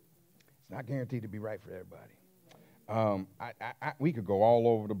 It's not guaranteed to be right for everybody. We could go all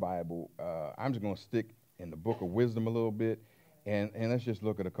over the Bible. I'm just going to stick in the book of wisdom a little bit, and let's just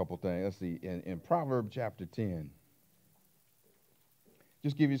look at a couple things. Let's see, in Proverbs chapter 10,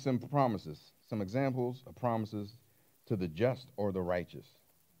 just give you some promises, some examples of promises to the just or the righteous.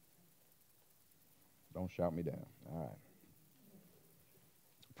 Don't shout me down. All right.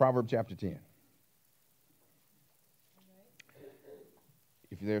 Proverbs chapter 10.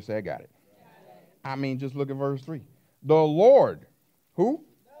 If you're there, say, I got it. I mean, just look at verse 3. The Lord, who?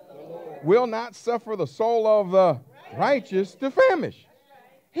 The Lord. Will not suffer the soul of the righteous to famish.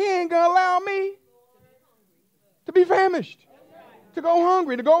 He ain't going to allow me to be famished, to go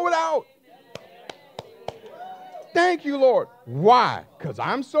hungry, to go without. Thank you, Lord. Why? Because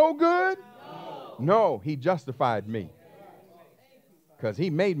I'm so good? No, he justified me. Because he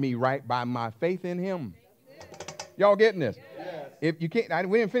made me right by my faith in him. Y'all getting this? If you can't,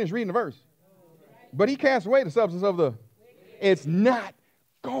 we didn't finish reading the verse. But he cast away the substance of the. It's not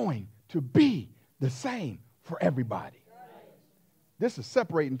going to be the same for everybody. This is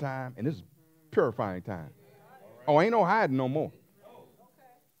separating time, and this is purifying time. Oh, ain't no hiding no more.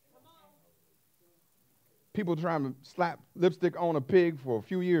 People trying to slap lipstick on a pig for a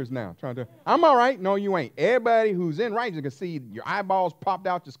few years now. Trying to, I'm all right. No, you ain't. Everybody who's in righteousness can see your eyeballs popped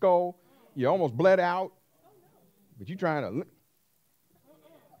out your skull. You almost bled out. But you trying to.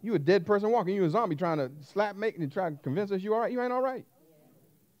 You a dead person walking. You a zombie trying to slap, make, and try to convince us you all right. You ain't all right.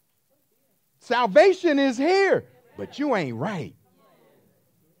 Salvation is here, but you ain't right.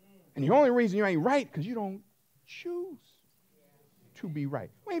 And the only reason you ain't right because you don't choose to be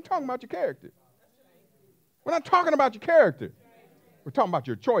right. We ain't talking about your character. We're not talking about your character. We're talking about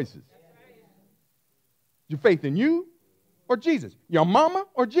your choices. Your faith in you or Jesus. Your mama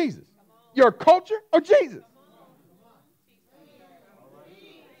or Jesus. Your culture or Jesus.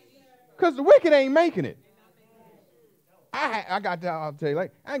 Because the wicked ain't making it. I'll tell you,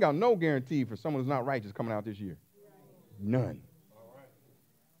 like, I ain't got no guarantee for someone who's not righteous coming out this year. None.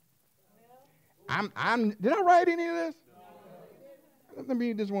 Did I write any of this? Let me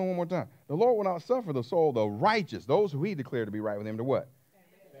read this one more time. The Lord will not suffer the soul, the righteous, those who he declared to be right with him, to what?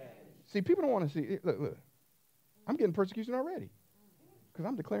 See, people don't want to see. Look. I'm getting persecution already because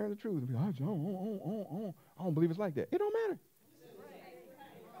I'm declaring the truth. I don't believe it's like that. It don't matter.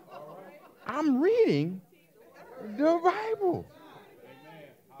 I'm reading the Bible.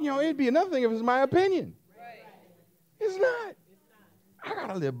 It'd be another thing if it's my opinion. It's not. I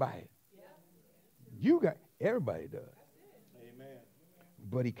got to live by it. Everybody does. Amen.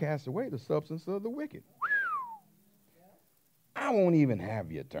 But he casts away the substance of the wicked. I won't even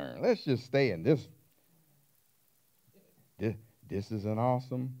have your turn. Let's just stay in this. This is an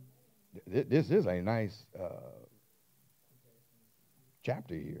awesome, this is a nice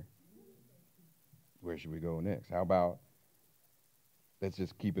chapter here. Where should we go next? How about, let's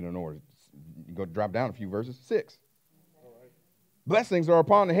just keep it in order. Go drop down a few verses. 6. Right. Blessings are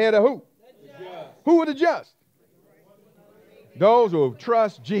upon the head of who? Who are the just? Those who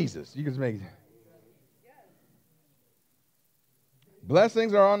trust Jesus. You can make it.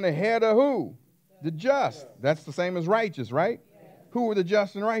 Blessings are on the head of who? The just. That's the same as righteous, right? Who are the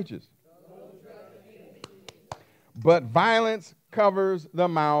just and righteous? But violence covers the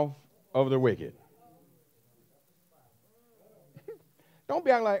mouth of the wicked. Don't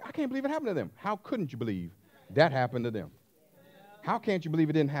be acting like, I can't believe it happened to them. How couldn't you believe that happened to them? How can't you believe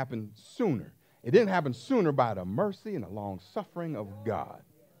it didn't happen sooner? It didn't happen sooner by the mercy and the long suffering of God.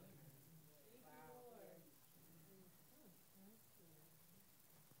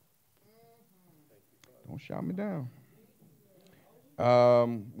 Don't shout me down.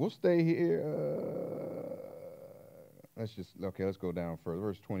 We'll stay here. Let's go down further.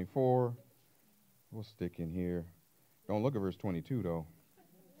 Verse 24. We'll stick in here. Don't look at verse 22, though.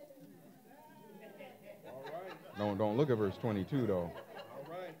 All right. Don't look at verse 22, though. All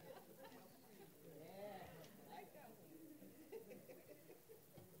right.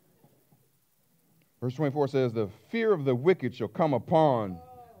 Verse 24 says, the fear of the wicked shall come upon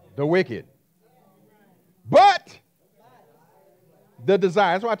the wicked. But the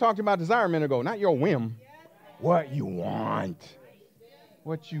desire, that's why I talked about desire a minute ago, not your whim. What you want,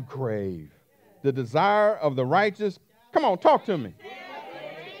 what you crave. The desire of the righteous, come on, talk to me.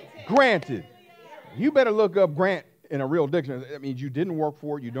 Granted. You better look up grant in a real dictionary. That means you didn't work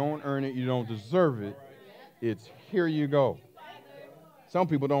for it, you don't earn it, you don't deserve it. It's here you go. Some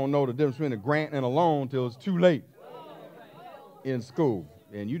people don't know the difference between a grant and a loan till it's too late in school.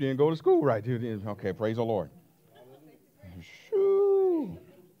 And you didn't go to school right. Okay, praise the Lord. Shoo.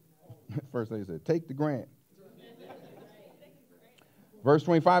 First thing he said, take the grant. Verse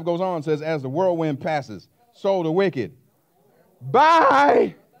 25 goes on and says, as the whirlwind passes, so the wicked.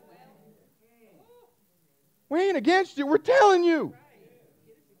 Bye. We ain't against you. We're telling you.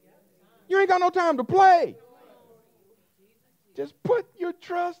 You ain't got no time to play. Just put your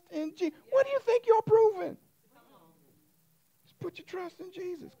trust in Jesus. What do you think you're proving? Just put your trust in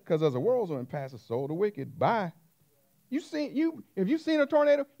Jesus. Because as the whirlwind passes, so the wicked. Bye. If you've seen a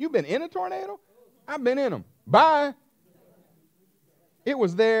tornado, you've been in a tornado? I've been in them. Bye. It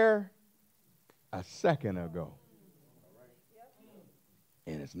was there a second ago.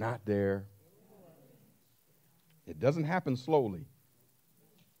 And it's not there. It doesn't happen slowly.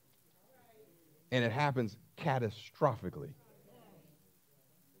 And it happens catastrophically.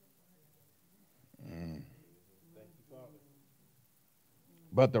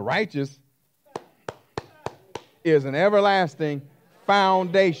 But the righteous is an everlasting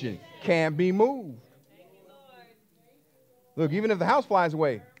foundation. Can't be moved. Look, even if the house flies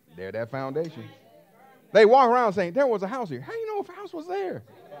away, there's that foundation. They walk around saying, there was a house here. How do you know if a house was there?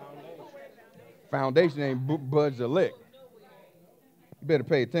 Foundation ain't budged a lick. You better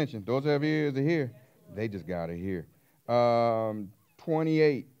pay attention. Those who have ears to hear, they just got to hear.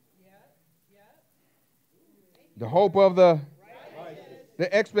 28. The hope of the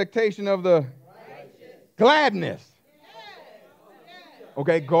expectation of the gladness.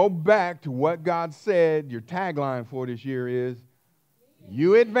 Okay, go back to what God said. Your tagline for this year is,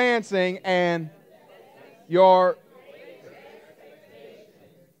 you advancing and your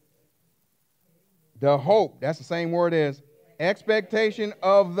the hope. That's the same word as expectation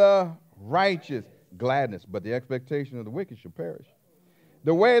of the righteous. Gladness, but the expectation of the wicked shall perish.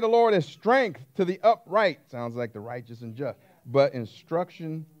 The way of the Lord is strength to the upright. Sounds like the righteous and just. But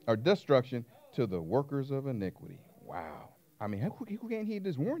instruction or destruction to the workers of iniquity. Wow. I mean, who can't heed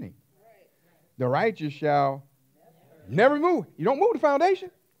this warning? The righteous shall never move. You don't move the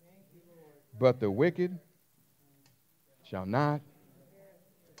foundation. But the wicked shall not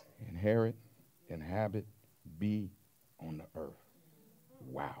inhabit, be on the earth.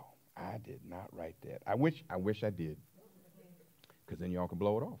 Wow. I did not write that. I wish I did. Because then y'all can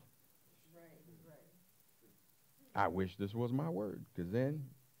blow it off. I wish this was my word. Because then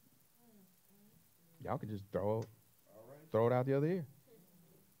Y'all can just throw it out the other ear.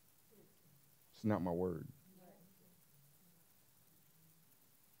 It's not my word.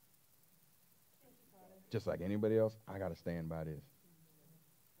 Just like anybody else, I got to stand by this.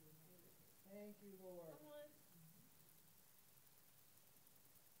 Thank you,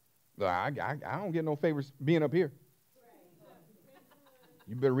 Lord. I don't get no favors being up here.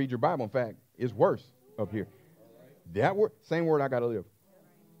 You better read your Bible. In fact, it's worse up here. That word, same word I got to live.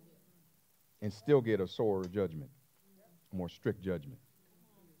 And still get a sorer judgment, a more strict judgment.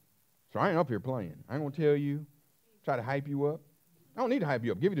 So I ain't up here playing. I ain't going to tell you, try to hype you up. I don't need to hype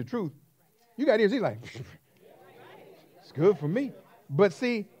you up. Give you the truth. You got ears. He's like, it's good for me. But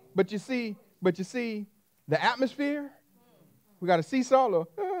you see, the atmosphere, we got a seesaw.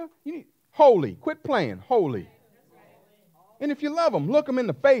 You need holy. Quit playing. Holy. And if you love them, look them in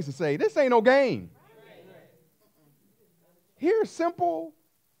the face and say, this ain't no game. Here's simple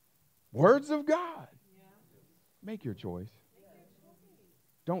words of God. Make your choice.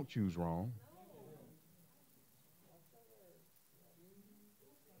 Don't choose wrong.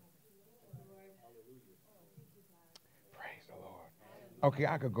 Praise the Lord. Okay,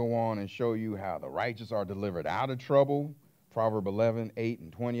 I could go on and show you how the righteous are delivered out of trouble. Proverbs 11, 8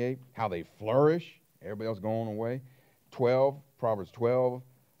 and 28. How they flourish. Everybody else going away. 12, Proverbs 12,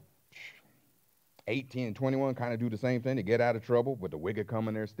 18 and 21 kind of do the same thing. They get out of trouble, but the wicked come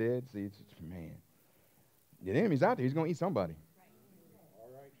in their stead. See, man. The enemy's out there. He's going to eat somebody. All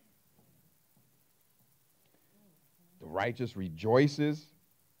right. The righteous rejoices.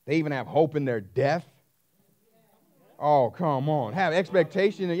 They even have hope in their death. Oh, come on. Have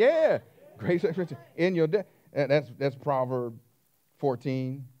expectation. Yeah. Great expectation in your death. That's Proverbs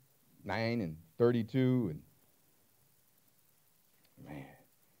 14, 9 and 32. And man,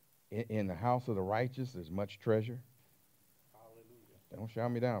 in the house of the righteous, there's much treasure. Hallelujah. Don't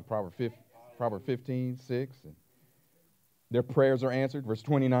shout me down. Proverbs 15, 6. And their prayers are answered. Verse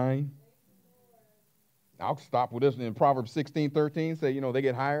 29. I'll stop with this. In Proverbs 16, 13, say, they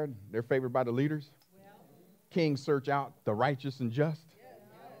get hired. They're favored by the leaders. Kings search out the righteous and just.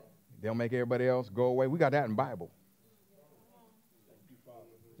 They'll make everybody else go away. We got that in the Bible.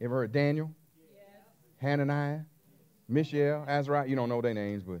 You ever heard Daniel? Hananiah? Mishael? Azariah? You don't know their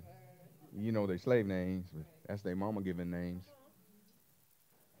names, but you know their slave names. But that's their mama giving names.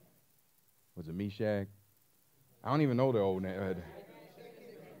 Was it Meshach? I don't even know the old name.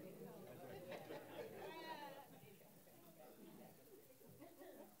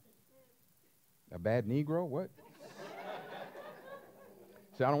 A bad Negro? What?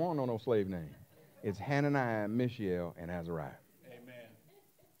 See, I don't want to know no slave name. It's Hananiah, Mishael, and Azariah. Amen.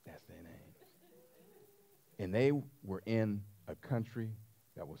 That's their names. And they were in a country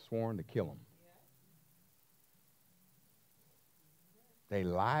that was sworn to kill them. They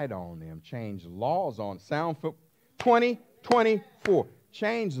lied on them, changed laws on sound 2024.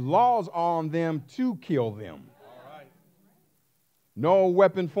 Changed laws on them to kill them. All right. No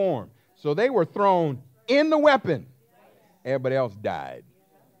weapon formed. So they were thrown in the weapon. Everybody else died.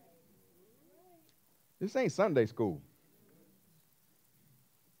 This ain't Sunday school.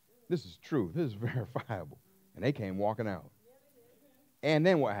 This is true. This is verifiable. And they came walking out. And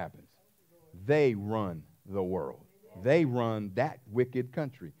then what happens? They run the world. They run that wicked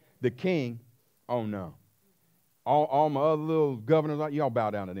country. The king, oh no. All my other little governors, y'all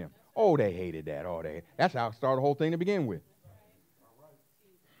bow down to them. Oh, they hated that. That's how I started the whole thing to begin with.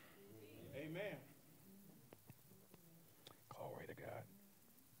 Amen. Glory to God.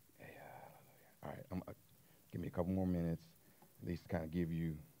 All right, give me a couple more minutes, at least to kind of give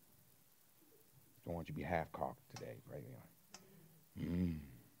you. Don't want you to be half cocked today, right?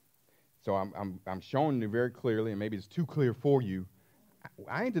 So I'm showing you very clearly, and maybe it's too clear for you.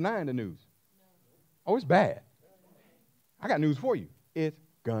 I ain't denying the news. Oh, it's bad. I got news for you. It's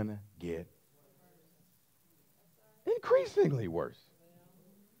gonna get increasingly worse.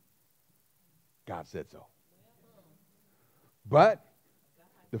 God said so. But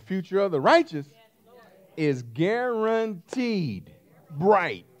the future of the righteous is guaranteed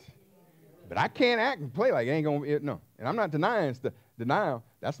bright. But I can't act and play like it ain't going to, no. And I'm not denying stuff. Denial,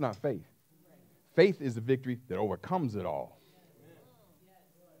 that's not faith. Faith is the victory that overcomes it all.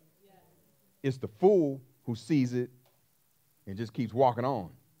 It's the fool who sees it and just keeps walking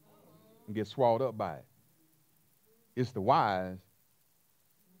on and gets swallowed up by it. It's the wise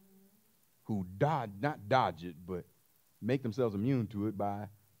who not dodge it, but make themselves immune to it by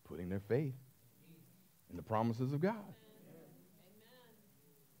putting their faith in the promises of God. Amen.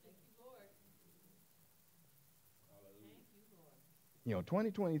 Thank you, Lord. You know,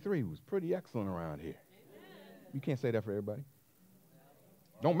 2023 was pretty excellent around here. You can't say that for everybody.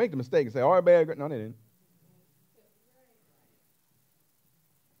 Don't make the mistake and say, all right, bad. No, they didn't.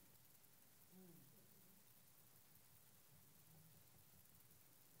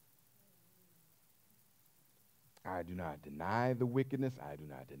 I do not deny the wickedness. I do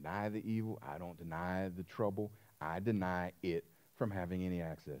not deny the evil. I don't deny the trouble. I deny it from having any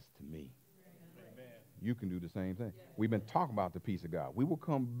access to me. Amen. You can do the same thing. Yeah. We've been talking about the peace of God. We will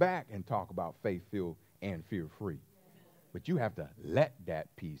come back and talk about faith-filled and fear-free. But you have to let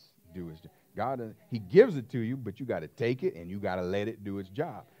that peace do its job. God, he gives it to you, but you got to take it and you got to let it do its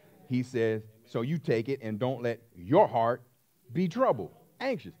job. He says, so you take it and don't let your heart be troubled,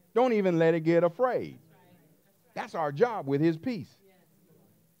 anxious. Don't even let it get afraid. That's our job with his peace.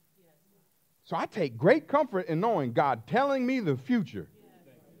 So I take great comfort in knowing God telling me the future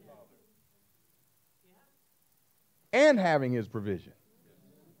and having his provision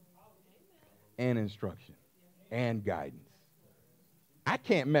and instruction and guidance. I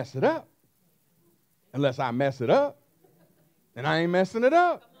can't mess it up unless I mess it up, and I ain't messing it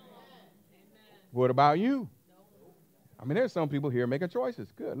up. What about you? I mean, there's some people here making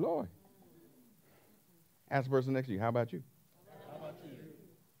choices. Good Lord. Ask the person next to you, how about you? How about you?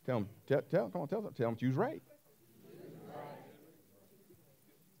 Tell them, choose right.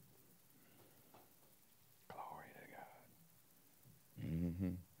 Glory to God.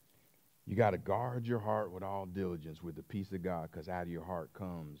 Mm-hmm. You got to guard your heart with all diligence with the peace of God, because out of your heart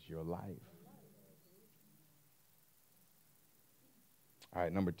comes your life. All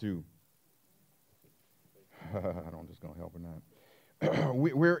right, number 2. I don't know if it's going to help or not.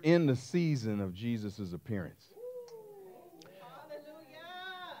 We're in the season of Jesus' appearance.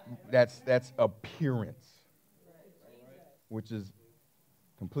 That's appearance, which is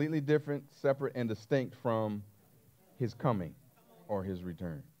completely different, separate, and distinct from his coming or his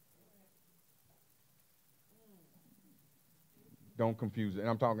return. Don't confuse it. And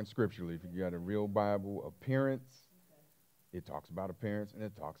I'm talking scripturally. If you got a real Bible, appearance, it talks about appearance, and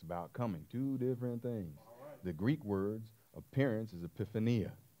it talks about coming. 2 different things. The Greek words, appearance, is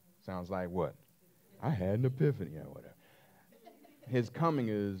epiphania. Sounds like what? I had an epiphany or whatever. His coming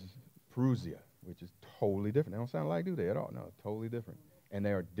is parousia, which is totally different. They don't sound alike, do they, at all? No, totally different. And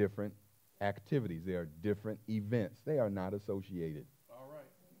they are different activities. They are different events. They are not associated. All right.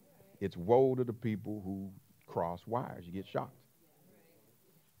 It's woe to the people who cross wires. You get shocked.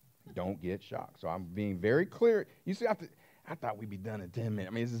 Don't get shocked. So I'm being very clear. You see, I thought we'd be done in 10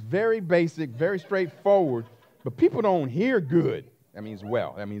 minutes. I mean, this is very basic, very straightforward, but people don't hear good. That means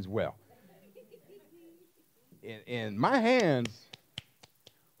well. That means well. In my hands,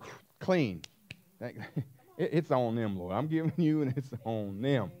 clean. It's on them, Lord. I'm giving you, and it's on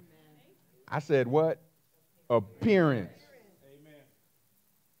them. I said what? Appearance. Amen.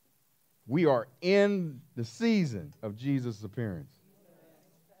 We are in the season of Jesus' appearance.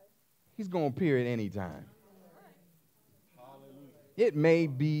 He's going to appear at any time. Hallelujah. It may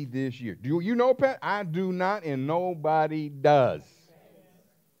be this year. Do you know, Pat? I do not, and nobody does.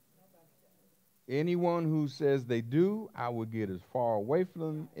 Anyone who says they do, I would get as far away from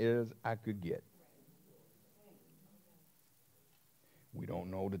them as I could get. We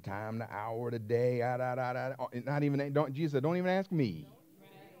don't know the time, the hour, the day. Not even. Jesus said, don't even ask me.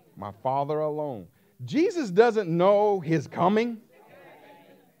 My Father alone. Jesus doesn't know his coming.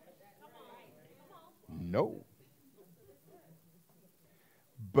 No.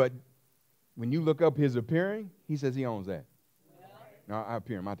 But when you look up his appearing, he says he owns that. Now, I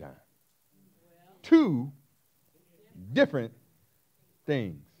appear in my time. 2 different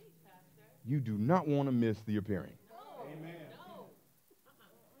things. You do not want to miss the appearing. Amen.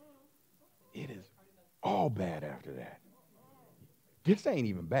 It is all bad after that. This ain't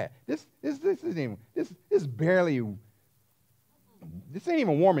even bad. This barely. This ain't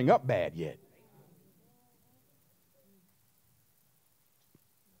even warming up bad yet.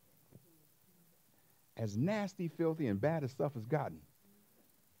 As nasty, filthy, and bad as stuff has gotten.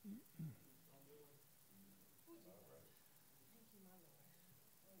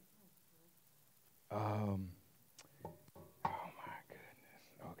 Oh my goodness.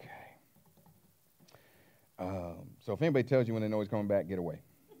 Okay. So if anybody tells you when they know he's coming back, get away.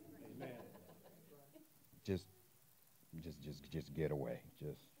 Amen. Just get away.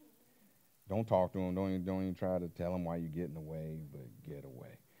 Just don't talk to him. Don't even try to tell him why you're getting away, but get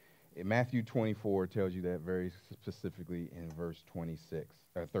away. In Matthew 24 tells you that very specifically in verse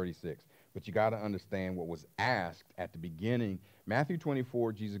 36. But you got to understand what was asked at the beginning. Matthew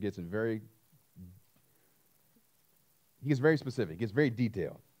 24, Jesus gets very specific, gets very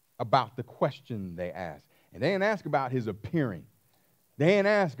detailed about the question they asked. And they didn't ask about his appearing. They didn't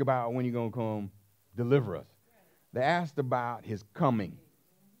ask about when you're going to come deliver us. They asked about his coming.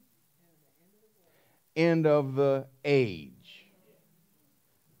 end of the age.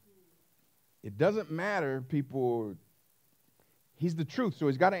 It doesn't matter, people. He's the truth, so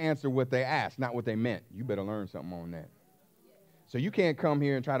he's got to answer what they asked, not what they meant. You better learn something on that. So you can't come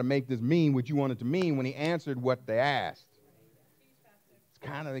here and try to make this mean what you want it to mean when he answered what they asked. It's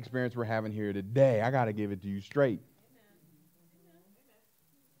kind of the experience we're having here today. I got to give it to you straight.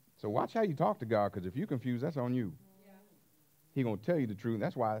 So watch how you talk to God, because if you're confused, that's on you. He's going to tell you the truth.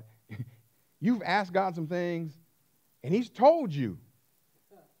 That's why you've asked God some things, and he's told you.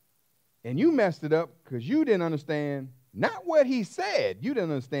 And you messed it up because you didn't understand not what he said. You didn't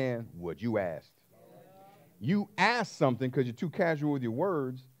understand what you asked. You asked something because you're too casual with your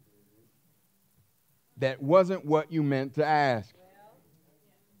words that wasn't what you meant to ask.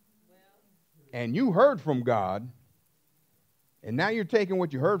 And you heard from God, and now you're taking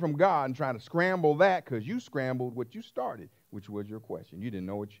what you heard from God and trying to scramble that because you scrambled what you started, which was your question. You didn't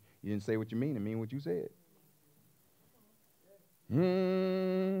know you didn't say what you mean and mean what you said.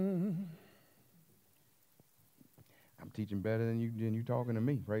 I'm teaching better than you talking to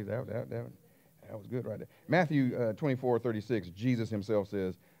me. Praise that. That was good right there. Matthew 24:36, Jesus himself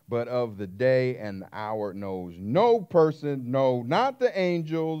says, "But of the day and the hour knows no person, no, not the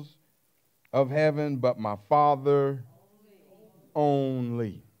angels of heaven, but my Father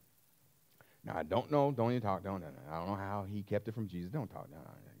only." Now, I don't know. Don't even talk. I don't know how he kept it from Jesus. Don't talk.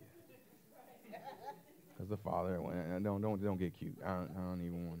 Because the Father, don't get cute. I don't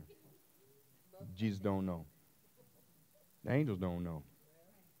even want to. Jesus don't know. The angels don't know.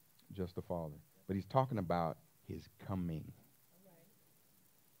 Just the Father. But he's talking about his coming.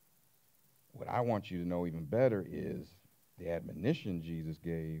 What I want you to know even better is the admonition Jesus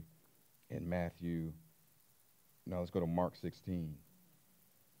gave in Matthew. Now let's go to Mark 16.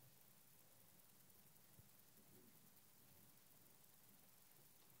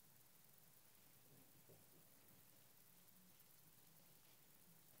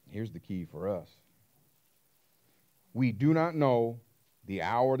 Here's the key for us. We do not know the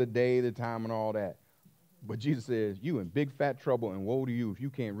hour, the day, the time, and all that. But Jesus says, you in big fat trouble, and woe to you if you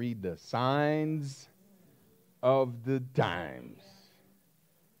can't read the signs of the times.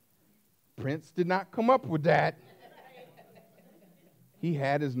 Prince did not come up with that. He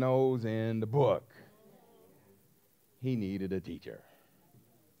had his nose in the book. He needed a teacher.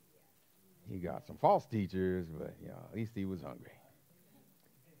 He got some false teachers, but at least he was hungry.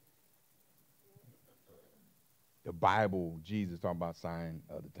 The Bible, Jesus talking about sign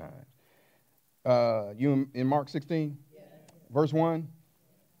of the times. You in Mark 16? Yes. Verse 1.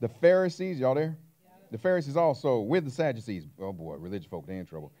 The Pharisees, y'all there? Yeah. The Pharisees also, with the Sadducees, oh boy, religious folk, they in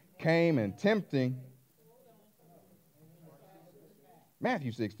trouble, came and tempting.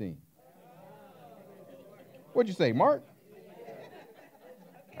 Matthew 16. What'd you say, Mark?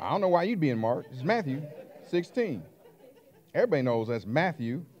 I don't know why you'd be in Mark. It's Matthew 16. Everybody knows that's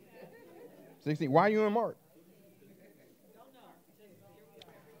Matthew 16. Why are you in Mark?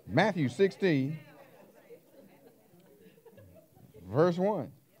 Matthew 16, verse 1.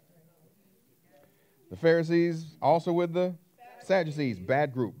 The Pharisees also with the Sadducees.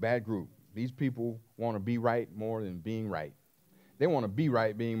 Bad group. These people want to be right more than being right. They want to be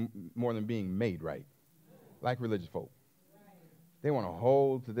right more than being made right, like religious folk. They want to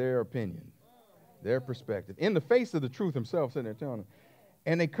hold to their opinion, their perspective, in the face of the truth himself, sitting there telling them.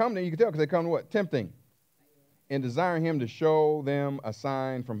 And they come to, you can tell because they come to what? Tempting. And desiring him to show them a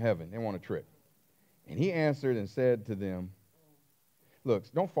sign from heaven. They want a trick. And he answered and said to them,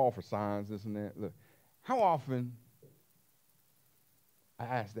 look, don't fall for signs, this and that. Look, how often, I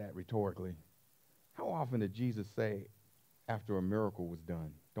asked that rhetorically, how often did Jesus say after a miracle was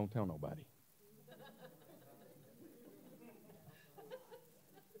done, don't tell nobody?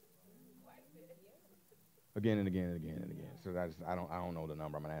 Again and again and again and again. So I don't know the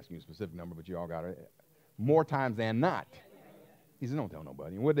number. I'm not asking you a specific number, but you all got it. More times than not. He said, don't tell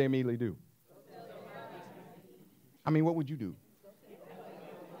nobody. And what did they immediately do? I mean, what would you do?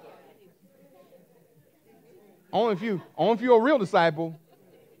 Only if you're a real disciple.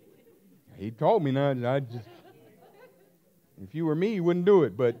 He told me not. If you were me, you wouldn't do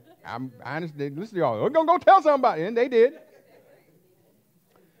it. But I understand. Listen to y'all. We're going to go tell somebody. And they did.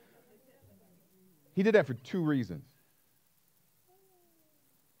 He did that for two reasons.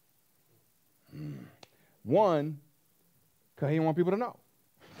 One, because he didn't want people to know.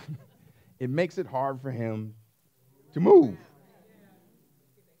 It makes it hard for him to move.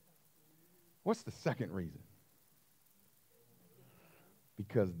 What's the second reason?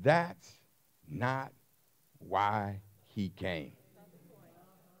 Because that's not why he came.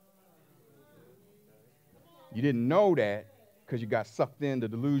 You didn't know that because you got sucked in the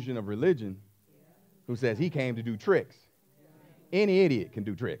delusion of religion who says he came to do tricks. Any idiot can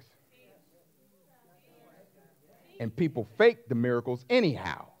do tricks. And people fake the miracles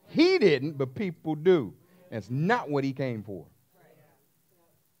anyhow. He didn't, but people do. And it's not what he came for.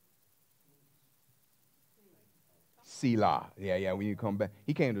 Selah. Yeah, when you come back.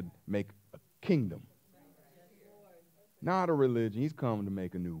 He came to make a kingdom. Not a religion. He's come to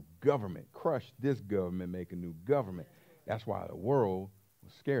make a new government. Crush this government, make a new government. That's why the world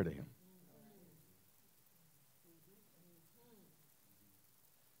was scared of him.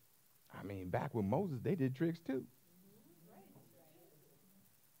 I mean, back with Moses, they did tricks too.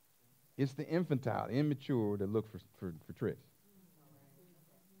 It's the infantile, immature that look for tricks.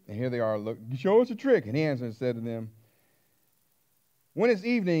 And here they are, look, show us a trick. And he answered and said to them, when it's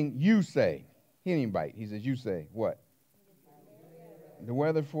evening, you say. He didn't even bite. He says, you say, what? The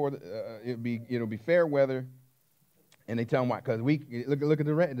weather for it'll be fair weather. And they tell him why. Because look at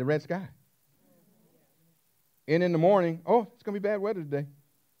the red sky. And in the morning, oh, it's going to be bad weather today.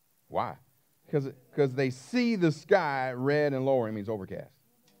 Why? Because they see the sky red and lowering, means overcast.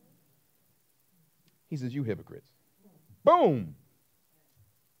 He says, you hypocrites. Boom.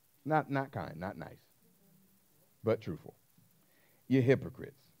 Not kind, not nice, but truthful. You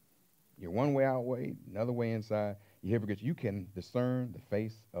hypocrites. You're one way out way, another way inside. You hypocrites. You can discern the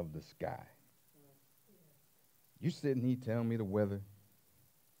face of the sky. You sitting here telling me the weather.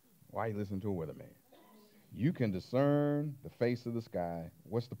 Why you listen to a weatherman? You can discern the face of the sky.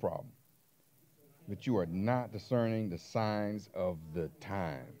 What's the problem? But you are not discerning the signs of the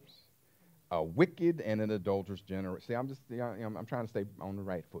times. A wicked and an adulterous generation. See, I'm trying to stay on the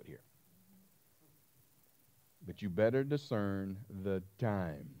right foot here. But you better discern the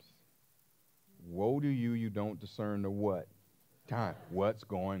times. Woe to you, you don't discern the what? Time. What's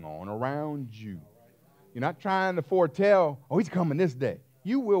going on around you. You're not trying to foretell, oh, he's coming this day.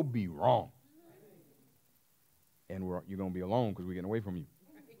 You will be wrong. And you're going to be alone because we're getting away from you.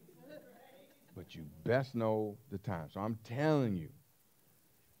 But you best know the time. So I'm telling you,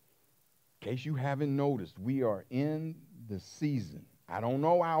 in case you haven't noticed, we are in the season. I don't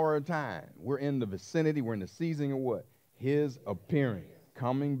know hour or time. We're in the vicinity. We're in the season of what? His appearing,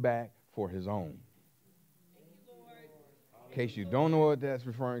 coming back for his own. In case you don't know what that's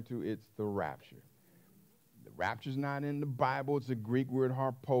referring to, it's the rapture. The rapture's not in the Bible. It's a Greek word,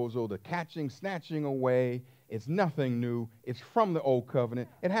 harpozo, the catching, snatching away. It's nothing new. It's from the old covenant.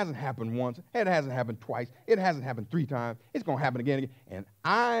 It hasn't happened once. It hasn't happened twice. It hasn't happened 3 times. It's going to happen again and again. And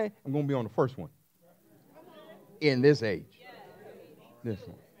I am going to be on the first one in this age. This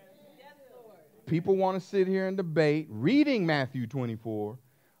one. People want to sit here and debate, reading Matthew 24.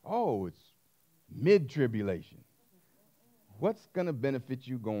 Oh, it's mid-tribulation. What's going to benefit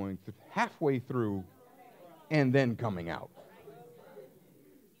you going halfway through and then coming out?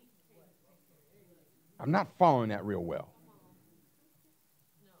 I'm not following that real well.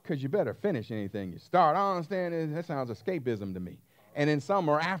 Because you better finish anything you start. I don't understand it. That sounds escapism to me. And then some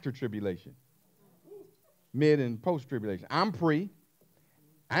are after tribulation. Mid and post-tribulation. I'm pre.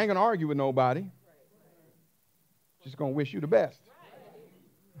 I ain't going to argue with nobody. Just going to wish you the best.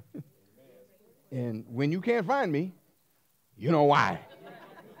 And when you can't find me, you know why.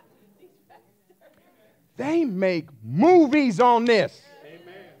 They make movies on this.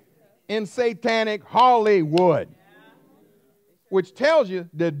 In satanic Hollywood, which tells you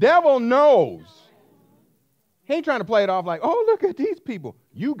the devil knows. He ain't trying to play it off like, oh, look at these people.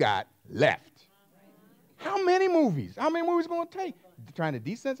 You got left. How many movies? How many movies going to take? They're trying to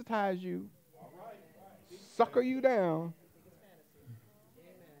desensitize you, sucker you down.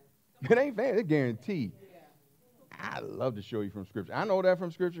 It ain't fair. It's guaranteed. I love to show you from Scripture. I know that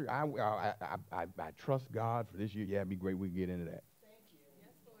from Scripture. I trust God for this year. Yeah, it'd be great we can get into that.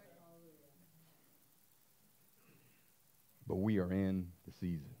 But we are in the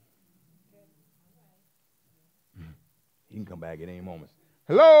season. He can come back at any moment.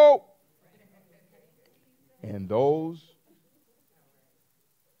 Hello? And those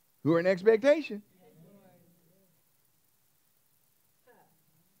who are in expectation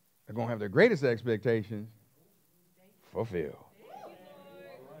are going to have their greatest expectations fulfilled.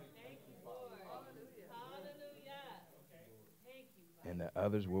 And the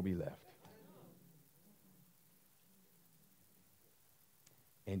others will be left.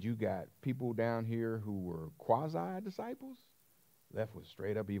 And you got people down here who were quasi-disciples left with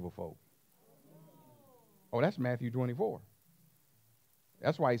straight-up evil folk. Oh, that's Matthew 24.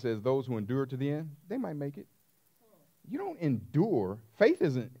 That's why he says those who endure to the end, they might make it. You don't endure. Faith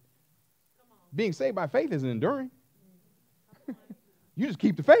isn't, being saved by faith isn't enduring. You just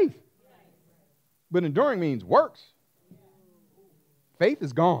keep the faith. But enduring means works. Faith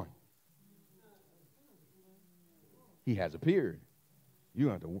is gone. he has appeared. You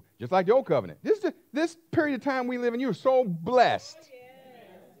have to, just like the old covenant. This period of time we live in, you're so blessed.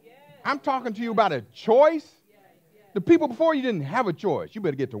 I'm talking to you about a choice. The people before you didn't have a choice. You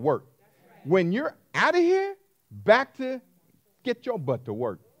better get to work. When you're out of here, back to get your butt to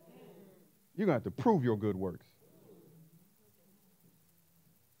work. You're going to have to prove your good works.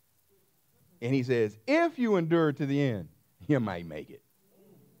 And he says, if you endure to the end, you might make it.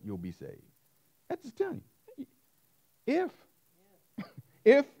 You'll be saved. That's just telling you.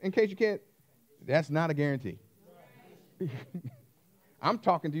 If, in case you can't, that's not a guarantee. I'm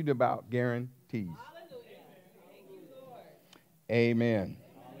talking to you about guarantees. Amen.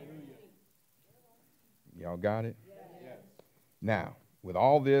 Y'all got it? Yes. Now, with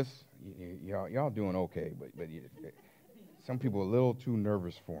all this, y'all doing okay, but some people are a little too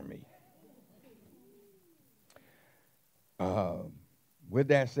nervous for me. With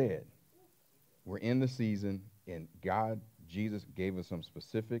that said, we're in the season, and Jesus gave us some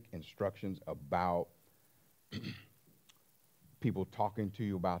specific instructions about people talking to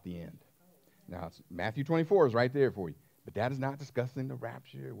you about the end. Now, Matthew 24 is right there for you. But that is not discussing the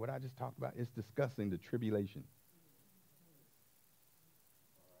rapture, what I just talked about. It's discussing the tribulation.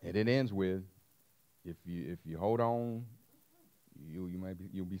 And it ends with, if you hold on,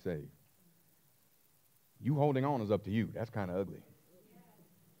 you'll be saved. You holding on is up to you. That's kind of ugly.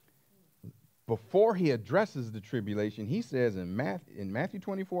 Before he addresses the tribulation, he says in Matthew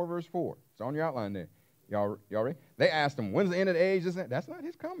 24, verse 4, it's on your outline there. Y'all ready? They asked him, when's the end of the age? That's not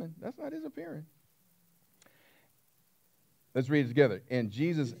his coming. That's not his appearing. Let's read it together. And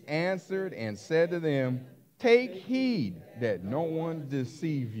Jesus answered and said to them, take heed that no one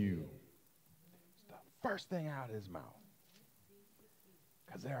deceive you. It's the first thing out of his mouth.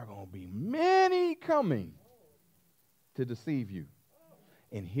 Because there are going to be many coming to deceive you.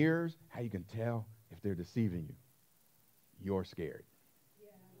 And here's how you can tell if they're deceiving you. You're scared.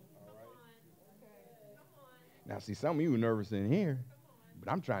 Now, see, some of you are nervous in here, but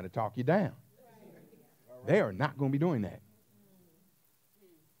I'm trying to talk you down. They are not going to be doing that.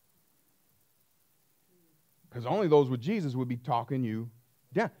 Because only those with Jesus would be talking you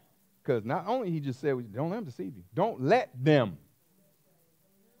down. Because not only he just said, don't let them deceive you. Don't let them.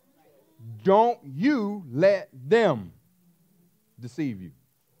 Don't you let them deceive you.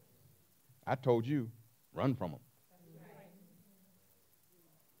 I told you, run from them.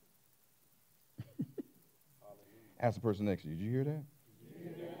 Ask the person next to you, did you hear that?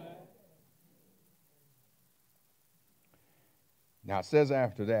 Now it says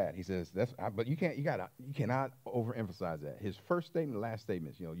after that, he says, but you cannot overemphasize that. His first statement, the last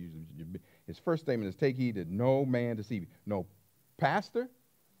statements, usually his first statement is take heed that no man deceive you. No pastor,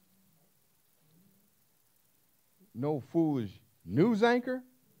 no foolish news anchor,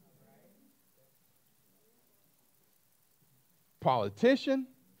 politician,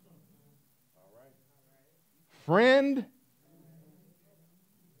 friend,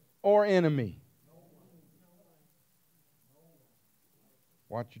 or enemy.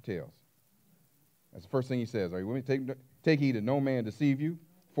 Watch your tails. That's the first thing he says. Are you with me? Take heed that no man deceive you.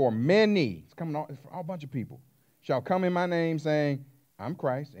 For many, it's coming for a bunch of people, shall come in my name saying, I'm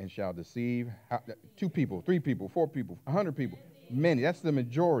Christ, and shall deceive 2 people, 3 people, 4 people, 100 people. Many. That's the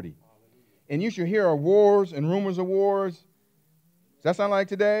majority. And you shall hear of wars and rumors of wars. Does that sound like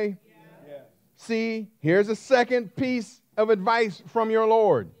today? Yeah. See, here's a second piece of advice from your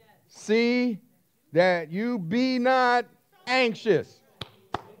Lord. See that you be not anxious.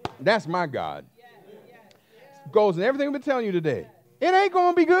 That's my God. Goes in everything we've been telling you today. It ain't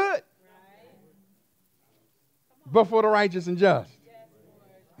going to be good. But for the righteous and just.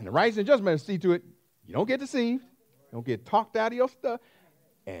 And the righteous and just better see to it, you don't get deceived. Don't get talked out of your stuff.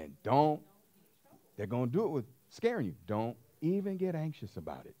 And they're going to do it with scaring you. Don't even get anxious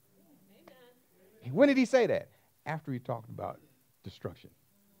about it. When did he say that? After he talked about destruction.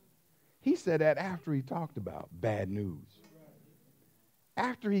 He said that after he talked about bad news.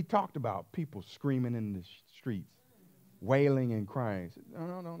 After he talked about people screaming in the streets, wailing and crying. He said,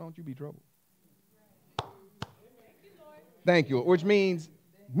 no, don't you be troubled. Thank you. Which means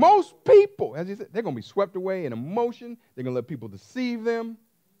most people, as he said, they're going to be swept away in emotion. They're going to let people deceive them.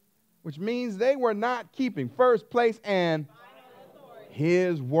 Which means they were not keeping first place and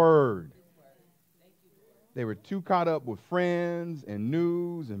his word. They were too caught up with friends and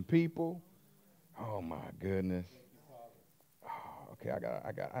news and people. Oh, my goodness. Okay,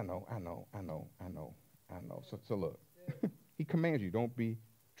 I know. So look, he commands you, don't be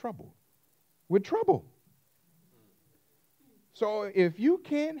troubled. We're troubled. So if you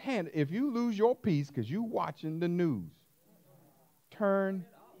can't handle, if you lose your peace because you watching the news, turn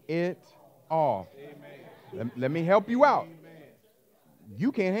it off. Amen. Let me help you out.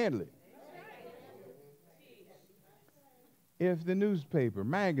 You can't handle it. If the newspaper,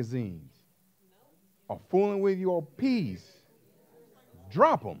 magazines are fooling with your peace,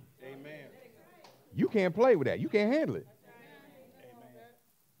 drop them. Amen. You can't play with that. You can't handle it.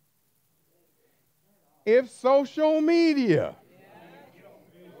 If social media,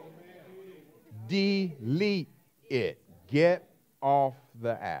 delete it. Get off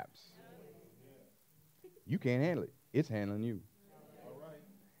the apps. You can't handle it. It's handling you.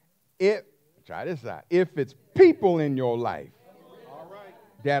 Try this out. If it's people in your life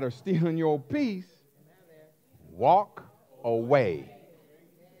that are stealing your peace, walk away.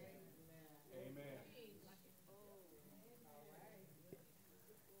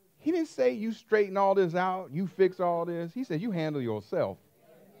 He didn't say you straighten all this out, you fix all this. He said you handle yourself.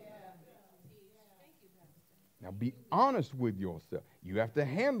 Now be honest with yourself. You have to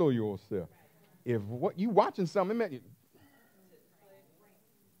handle yourself. If what you watching something,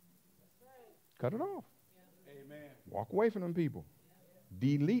 cut it off. Amen. Walk away from them people.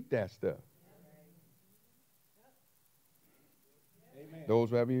 Delete that stuff. Amen. Those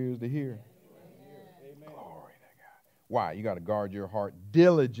who have ears to hear. Amen. Glory to God. Why? You got to guard your heart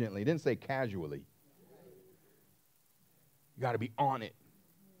diligently. It didn't say casually. You got to be on it.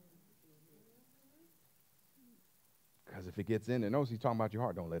 Because if it gets in there, notice he's talking about your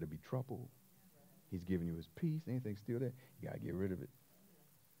heart. Don't let it be troubled. He's giving you his peace. Anything still there, you got to get rid of it.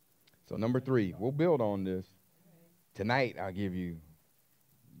 So number 3, we'll build on this. Tonight, I'll give you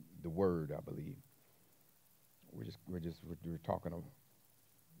the word, I believe. We're talking of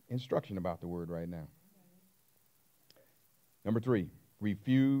instruction about the word right now. Number 3,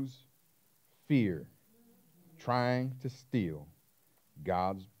 refuse fear, trying to steal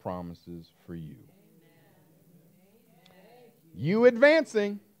God's promises for you. You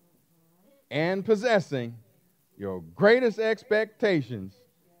advancing and possessing your greatest expectations.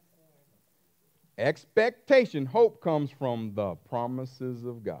 Expectation, hope comes from the promises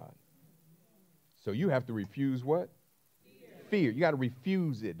of God. So you have to refuse what? Fear. You got to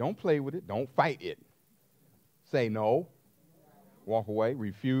refuse it. Don't play with it. Don't fight it. Say no. Walk away.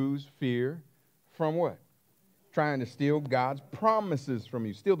 Refuse fear from what? Trying to steal God's promises from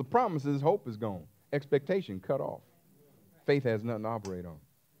you. Steal the promises, hope is gone. Expectation cut off. Faith has nothing to operate on.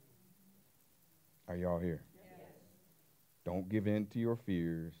 Are y'all here? Yes. Don't give in to your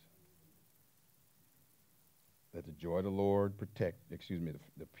fears. Let the joy of the Lord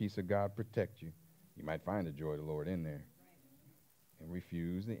the peace of God protect you. You might find the joy of the Lord in there. And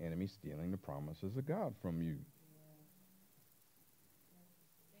refuse the enemy stealing the promises of God from you.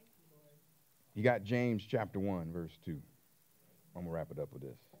 You got James chapter 1, verse 2. I'm going to wrap it up with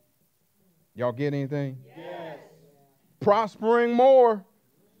this. Y'all get anything? Yes. Prospering more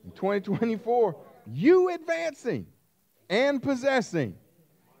in 2024. You advancing and possessing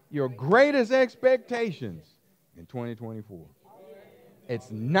your greatest expectations in 2024.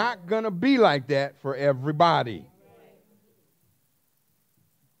 It's not going to be like that for everybody.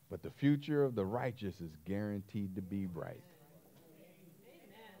 But the future of the righteous is guaranteed to be bright.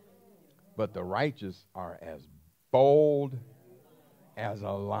 But the righteous are as bold as a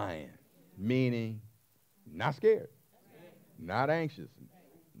lion, meaning not scared, not anxious,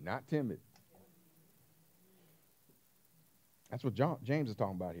 not timid. That's what James is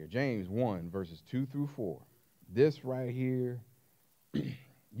talking about here. James 1, verses 2 through 4. This right here,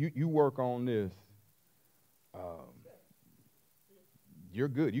 you work on this, you're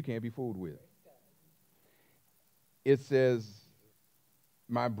good. You can't be fooled with. It says,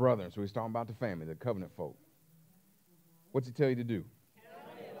 my brethren. So he's talking about the family, the covenant folk. What's he tell you to do?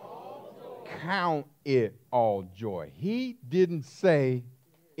 Count it all joy. He didn't say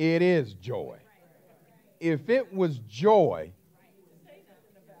it is joy. If it was joy,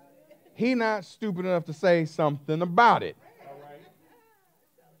 he not stupid enough to say something about it.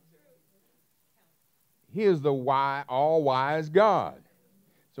 He is the all-wise God.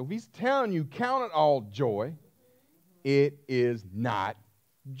 So if he's telling you count it all joy, it is not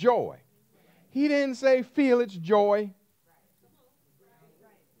joy. He didn't say feel it's joy.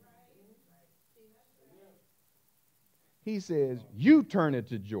 He says you turn it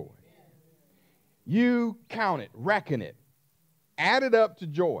to joy. You count it, reckon it, add it up to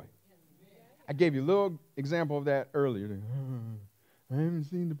joy. I gave you a little example of that earlier. I haven't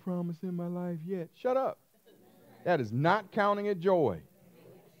seen the promise in my life yet. Shut up. That is not counting it joy.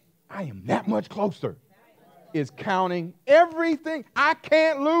 I am that much closer. Is counting everything. I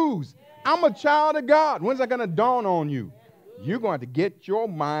can't lose. I'm a child of God. When's that going to dawn on you? You're going to get your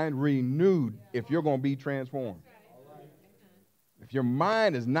mind renewed if you're going to be transformed. If your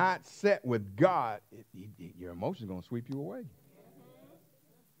mind is not set with God, your emotions are going to sweep you away.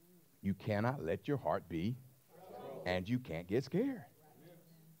 You cannot let your heart be, and you can't get scared.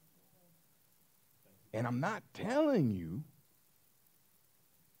 And I'm not telling you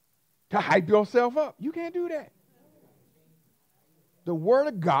to hype yourself up. You can't do that. The Word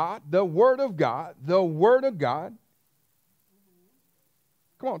of God, the Word of God, the Word of God.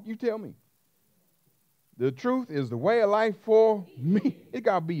 Come on, you tell me. The truth is the way of life for me. It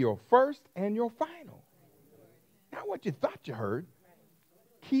got to be your first and your final. Not what you thought you heard.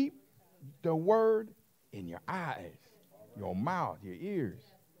 Keep the Word in your eyes, your mouth, your ears.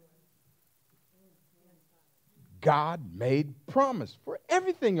 God made promise for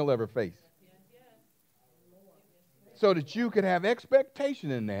everything you'll ever face. So that you could have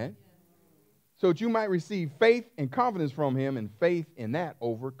expectation in that. So that you might receive faith and confidence from him, and faith in that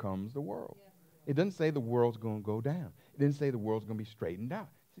overcomes the world. It doesn't say the world's going to go down. It didn't say the world's going to be straightened out.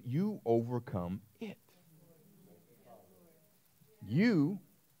 You overcome it. You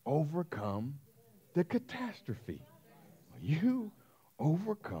overcome the catastrophe. You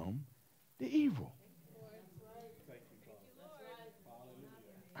overcome the evil.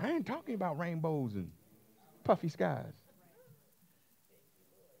 I ain't talking about rainbows and puffy skies.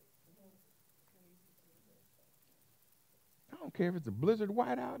 I don't care if it's a blizzard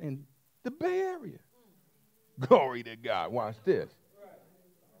whiteout in the Bay Area. Glory to God. Watch this.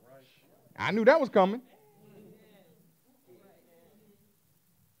 I knew that was coming.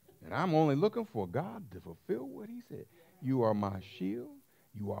 And I'm only looking for God to fulfill what he said. You are my shield.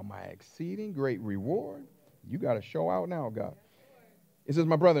 You are my exceeding great reward. You got to show out now, God. It says,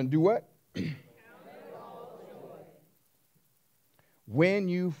 my brethren, do what? When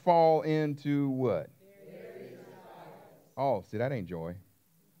you fall into what? Oh, see, that ain't joy.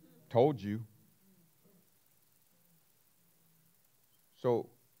 Told you. So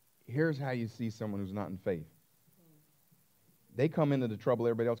here's how you see someone who's not in faith. They come into the trouble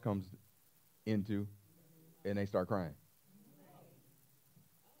everybody else comes into, and they start crying.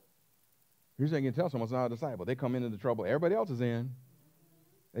 Here's how you can tell someone's not a disciple. They come into the trouble everybody else is in.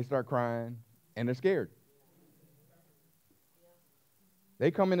 They start crying, and they're scared.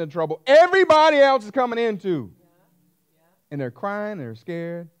 They come into trouble everybody else is coming into. And they're crying, they're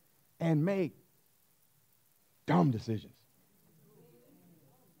scared, and make dumb decisions.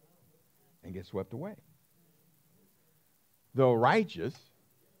 And get swept away. The righteous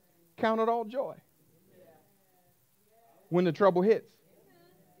count it all joy when the trouble hits.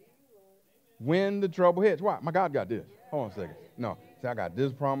 When the trouble hits. Why? My God got this. Hold on a second. No. See, I got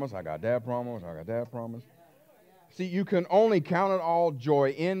this promise. I got that promise. I got that promise. See, you can only count it all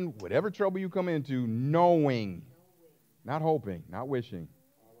joy in whatever trouble you come into, knowing, not hoping, not wishing,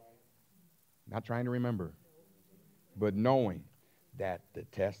 not trying to remember, but knowing that the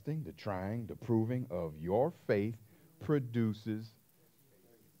testing, the trying, the proving of your faith produces,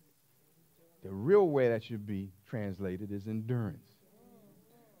 the real way that should be translated is endurance.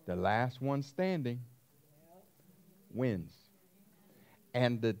 The last one standing wins.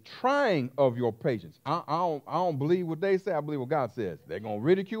 And the trying of your patience. I don't believe what they say. I believe what God says. They're going to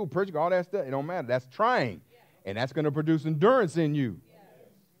ridicule, persecute, all that stuff. It don't matter. That's trying. And that's going to produce endurance in you.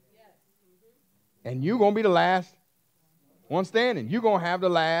 And you're going to be the last one standing. You're going to have the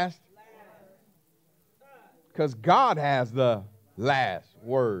last. Because God has the last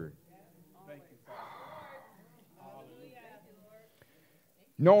word.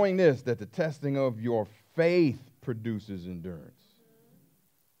 Knowing this, that the testing of your faith produces endurance.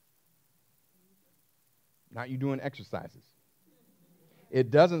 Not you doing exercises. It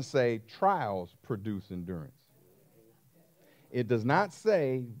doesn't say trials produce endurance. It does not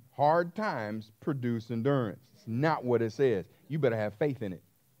say hard times produce endurance. It's not what it says. You better have faith in it.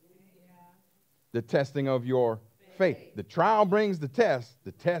 The testing of your faith. The trial brings the test.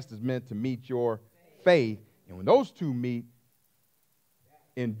 The test is meant to meet your faith. And when those two meet,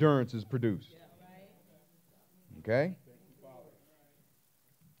 endurance is produced. Okay?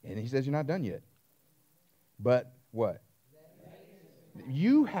 And he says you're not done yet. But what?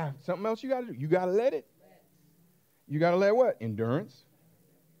 You have something else you got to do. You got to let it. You got to let what? Endurance.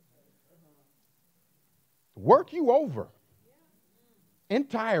 Work you over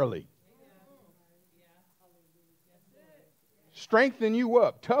entirely. Strengthen you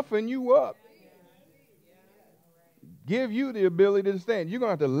up. Toughen you up. Give you the ability to stand. You're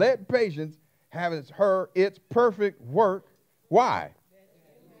going to have to let patience have its perfect work. Why?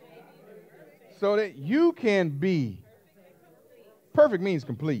 So that you can be. Perfect means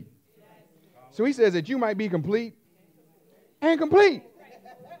complete. So he says that you might be complete and complete.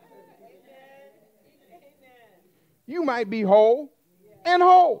 You might be whole and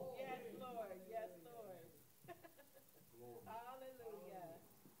whole. Yes, Lord. Yes, Lord. Hallelujah.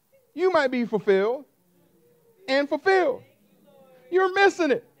 You might be fulfilled and fulfilled. You're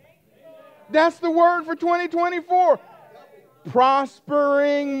missing it. That's the word for 2024.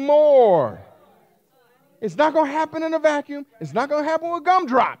 Prospering more. It's not going to happen in a vacuum. It's not going to happen with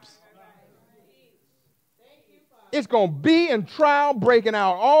gumdrops. It's going to be in trial breaking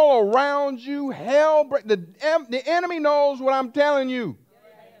out all around you. Hell, the enemy knows what I'm telling you.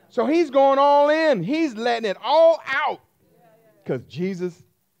 So he's going all in. He's letting it all out because Jesus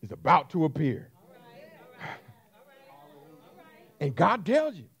is about to appear. And God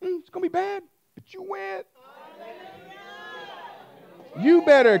tells you, it's going to be bad, but you win. You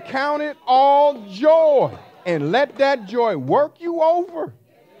better count it all joy and let that joy work you over.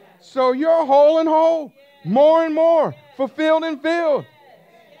 So you're whole and whole, more and more, fulfilled and filled.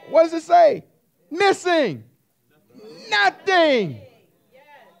 What does it say? Missing nothing.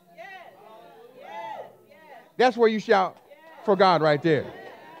 That's where you shout for God right there.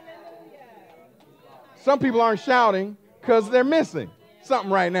 Some people aren't shouting because they're missing something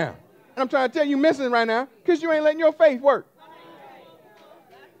right now. And I'm trying to tell you, missing right now because you ain't letting your faith work.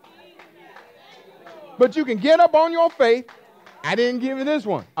 But you can get up on your faith. I didn't give you this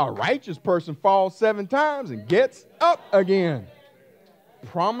one. A righteous person falls 7 times and gets up again.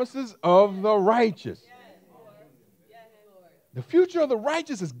 Promises of the righteous. The future of the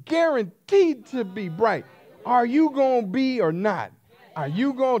righteous is guaranteed to be bright. Are you going to be or not? Are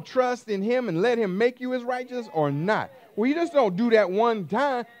you going to trust in him and let him make you his righteous or not? Well, you just don't do that one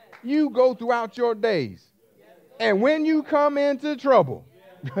time. You go throughout your days. And when you come into trouble,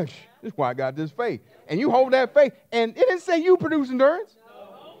 this is why I got this faith. And you hold that faith. And it didn't say you produce endurance.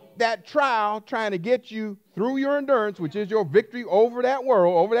 That trial trying to get you through your endurance, which is your victory over that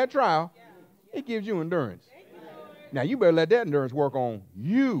world, over that trial, it gives you endurance. Now, you better let that endurance work on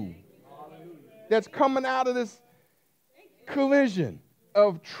you. That's coming out of this collision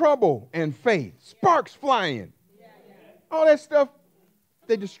of trouble and faith. Sparks flying. All that stuff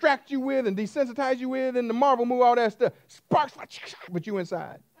they distract you with and desensitize you with in the Marvel movie, all that stuff. Sparks fly, but you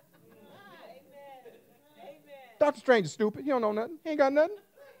inside. Dr. Strange is stupid. He don't know nothing. He ain't got nothing.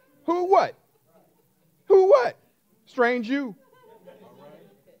 Who what? Who what? Strange you.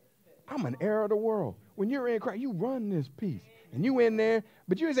 I'm an heir of the world. When you're in Christ, you run this piece. And you in there,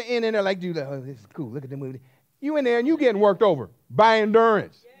 but you isn't in there like, dude, oh, this is cool. Look at the movie. You in there and you getting worked over by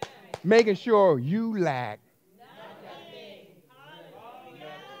endurance. Making sure you lack.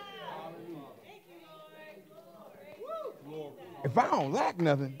 If I don't lack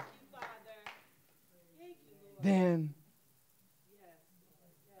nothing, then,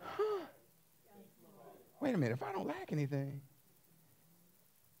 wait a minute, if I don't lack anything,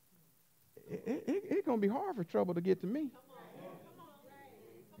 it's going to be hard for trouble to get to me.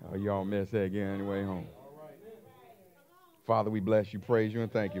 Oh, y'all missed that again anyway home. Father, we bless you, praise you,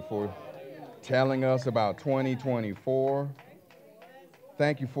 and thank you for telling us about 2024.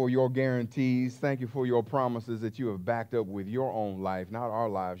 Thank you for your guarantees. Thank you for your promises that you have backed up with your own life, not our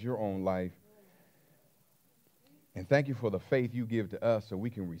lives, your own life. And thank you for the faith you give to us so we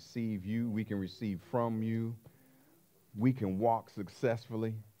can receive you, we can receive from you, we can walk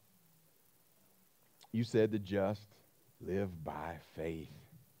successfully. You said the just live by faith.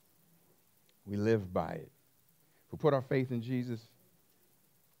 We live by it. If we put our faith in Jesus,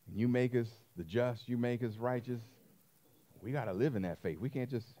 and you make us the just, you make us righteous, we got to live in that faith. We can't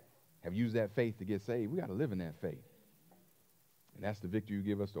just have used that faith to get saved. We got to live in that faith. And that's the victory you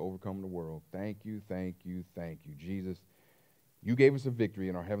give us to overcome the world. Thank you, thank you, thank you, Jesus. You gave us a victory,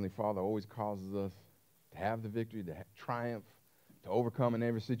 and our Heavenly Father always causes us to have the victory, to triumph, to overcome in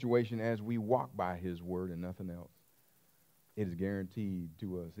every situation as we walk by his word and nothing else. It is guaranteed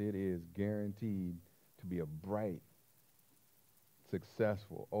to us. It is guaranteed to be a bright,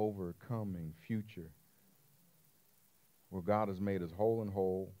 successful, overcoming future where God has made us whole and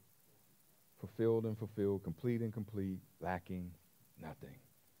whole, fulfilled and fulfilled, complete and complete, lacking nothing.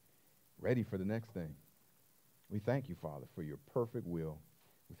 Ready for the next thing. We thank you, Father, for your perfect will.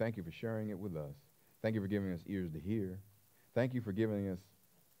 We thank you for sharing it with us. Thank you for giving us ears to hear. Thank you for giving us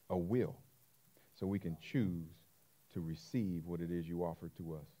a will so we can choose to receive what it is you offer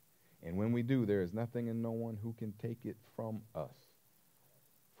to us. And when we do, there is nothing and no one who can take it from us.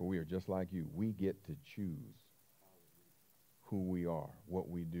 For we are just like you. We get to choose who we are, what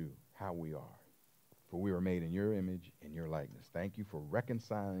we do, how we are. For we were made in your image and your likeness. Thank you for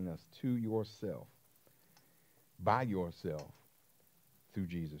reconciling us to yourself, by yourself, through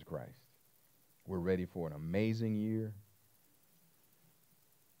Jesus Christ. We're ready for an amazing year.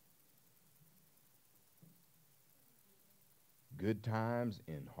 good times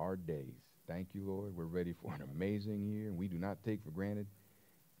and hard days. Thank you, Lord. We're ready for an amazing year, and we do not take for granted.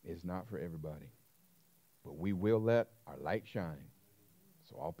 It's not for everybody. But we will let our light shine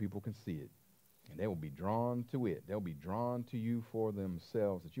so all people can see it. And they will be drawn to it. They'll be drawn to you for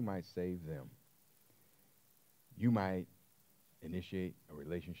themselves, that you might save them. You might initiate a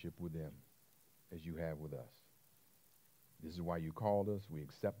relationship with them as you have with us. This is why you called us. We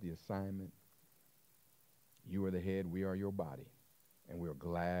accept the assignment. You are the head. We are your body. And we're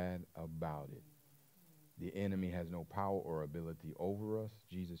glad about it. The enemy has no power or ability over us.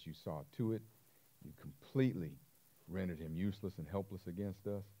 Jesus, you saw to it. You completely rendered him useless and helpless against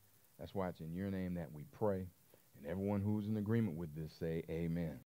us. That's why it's in your name that we pray. And everyone who's in agreement with this say amen.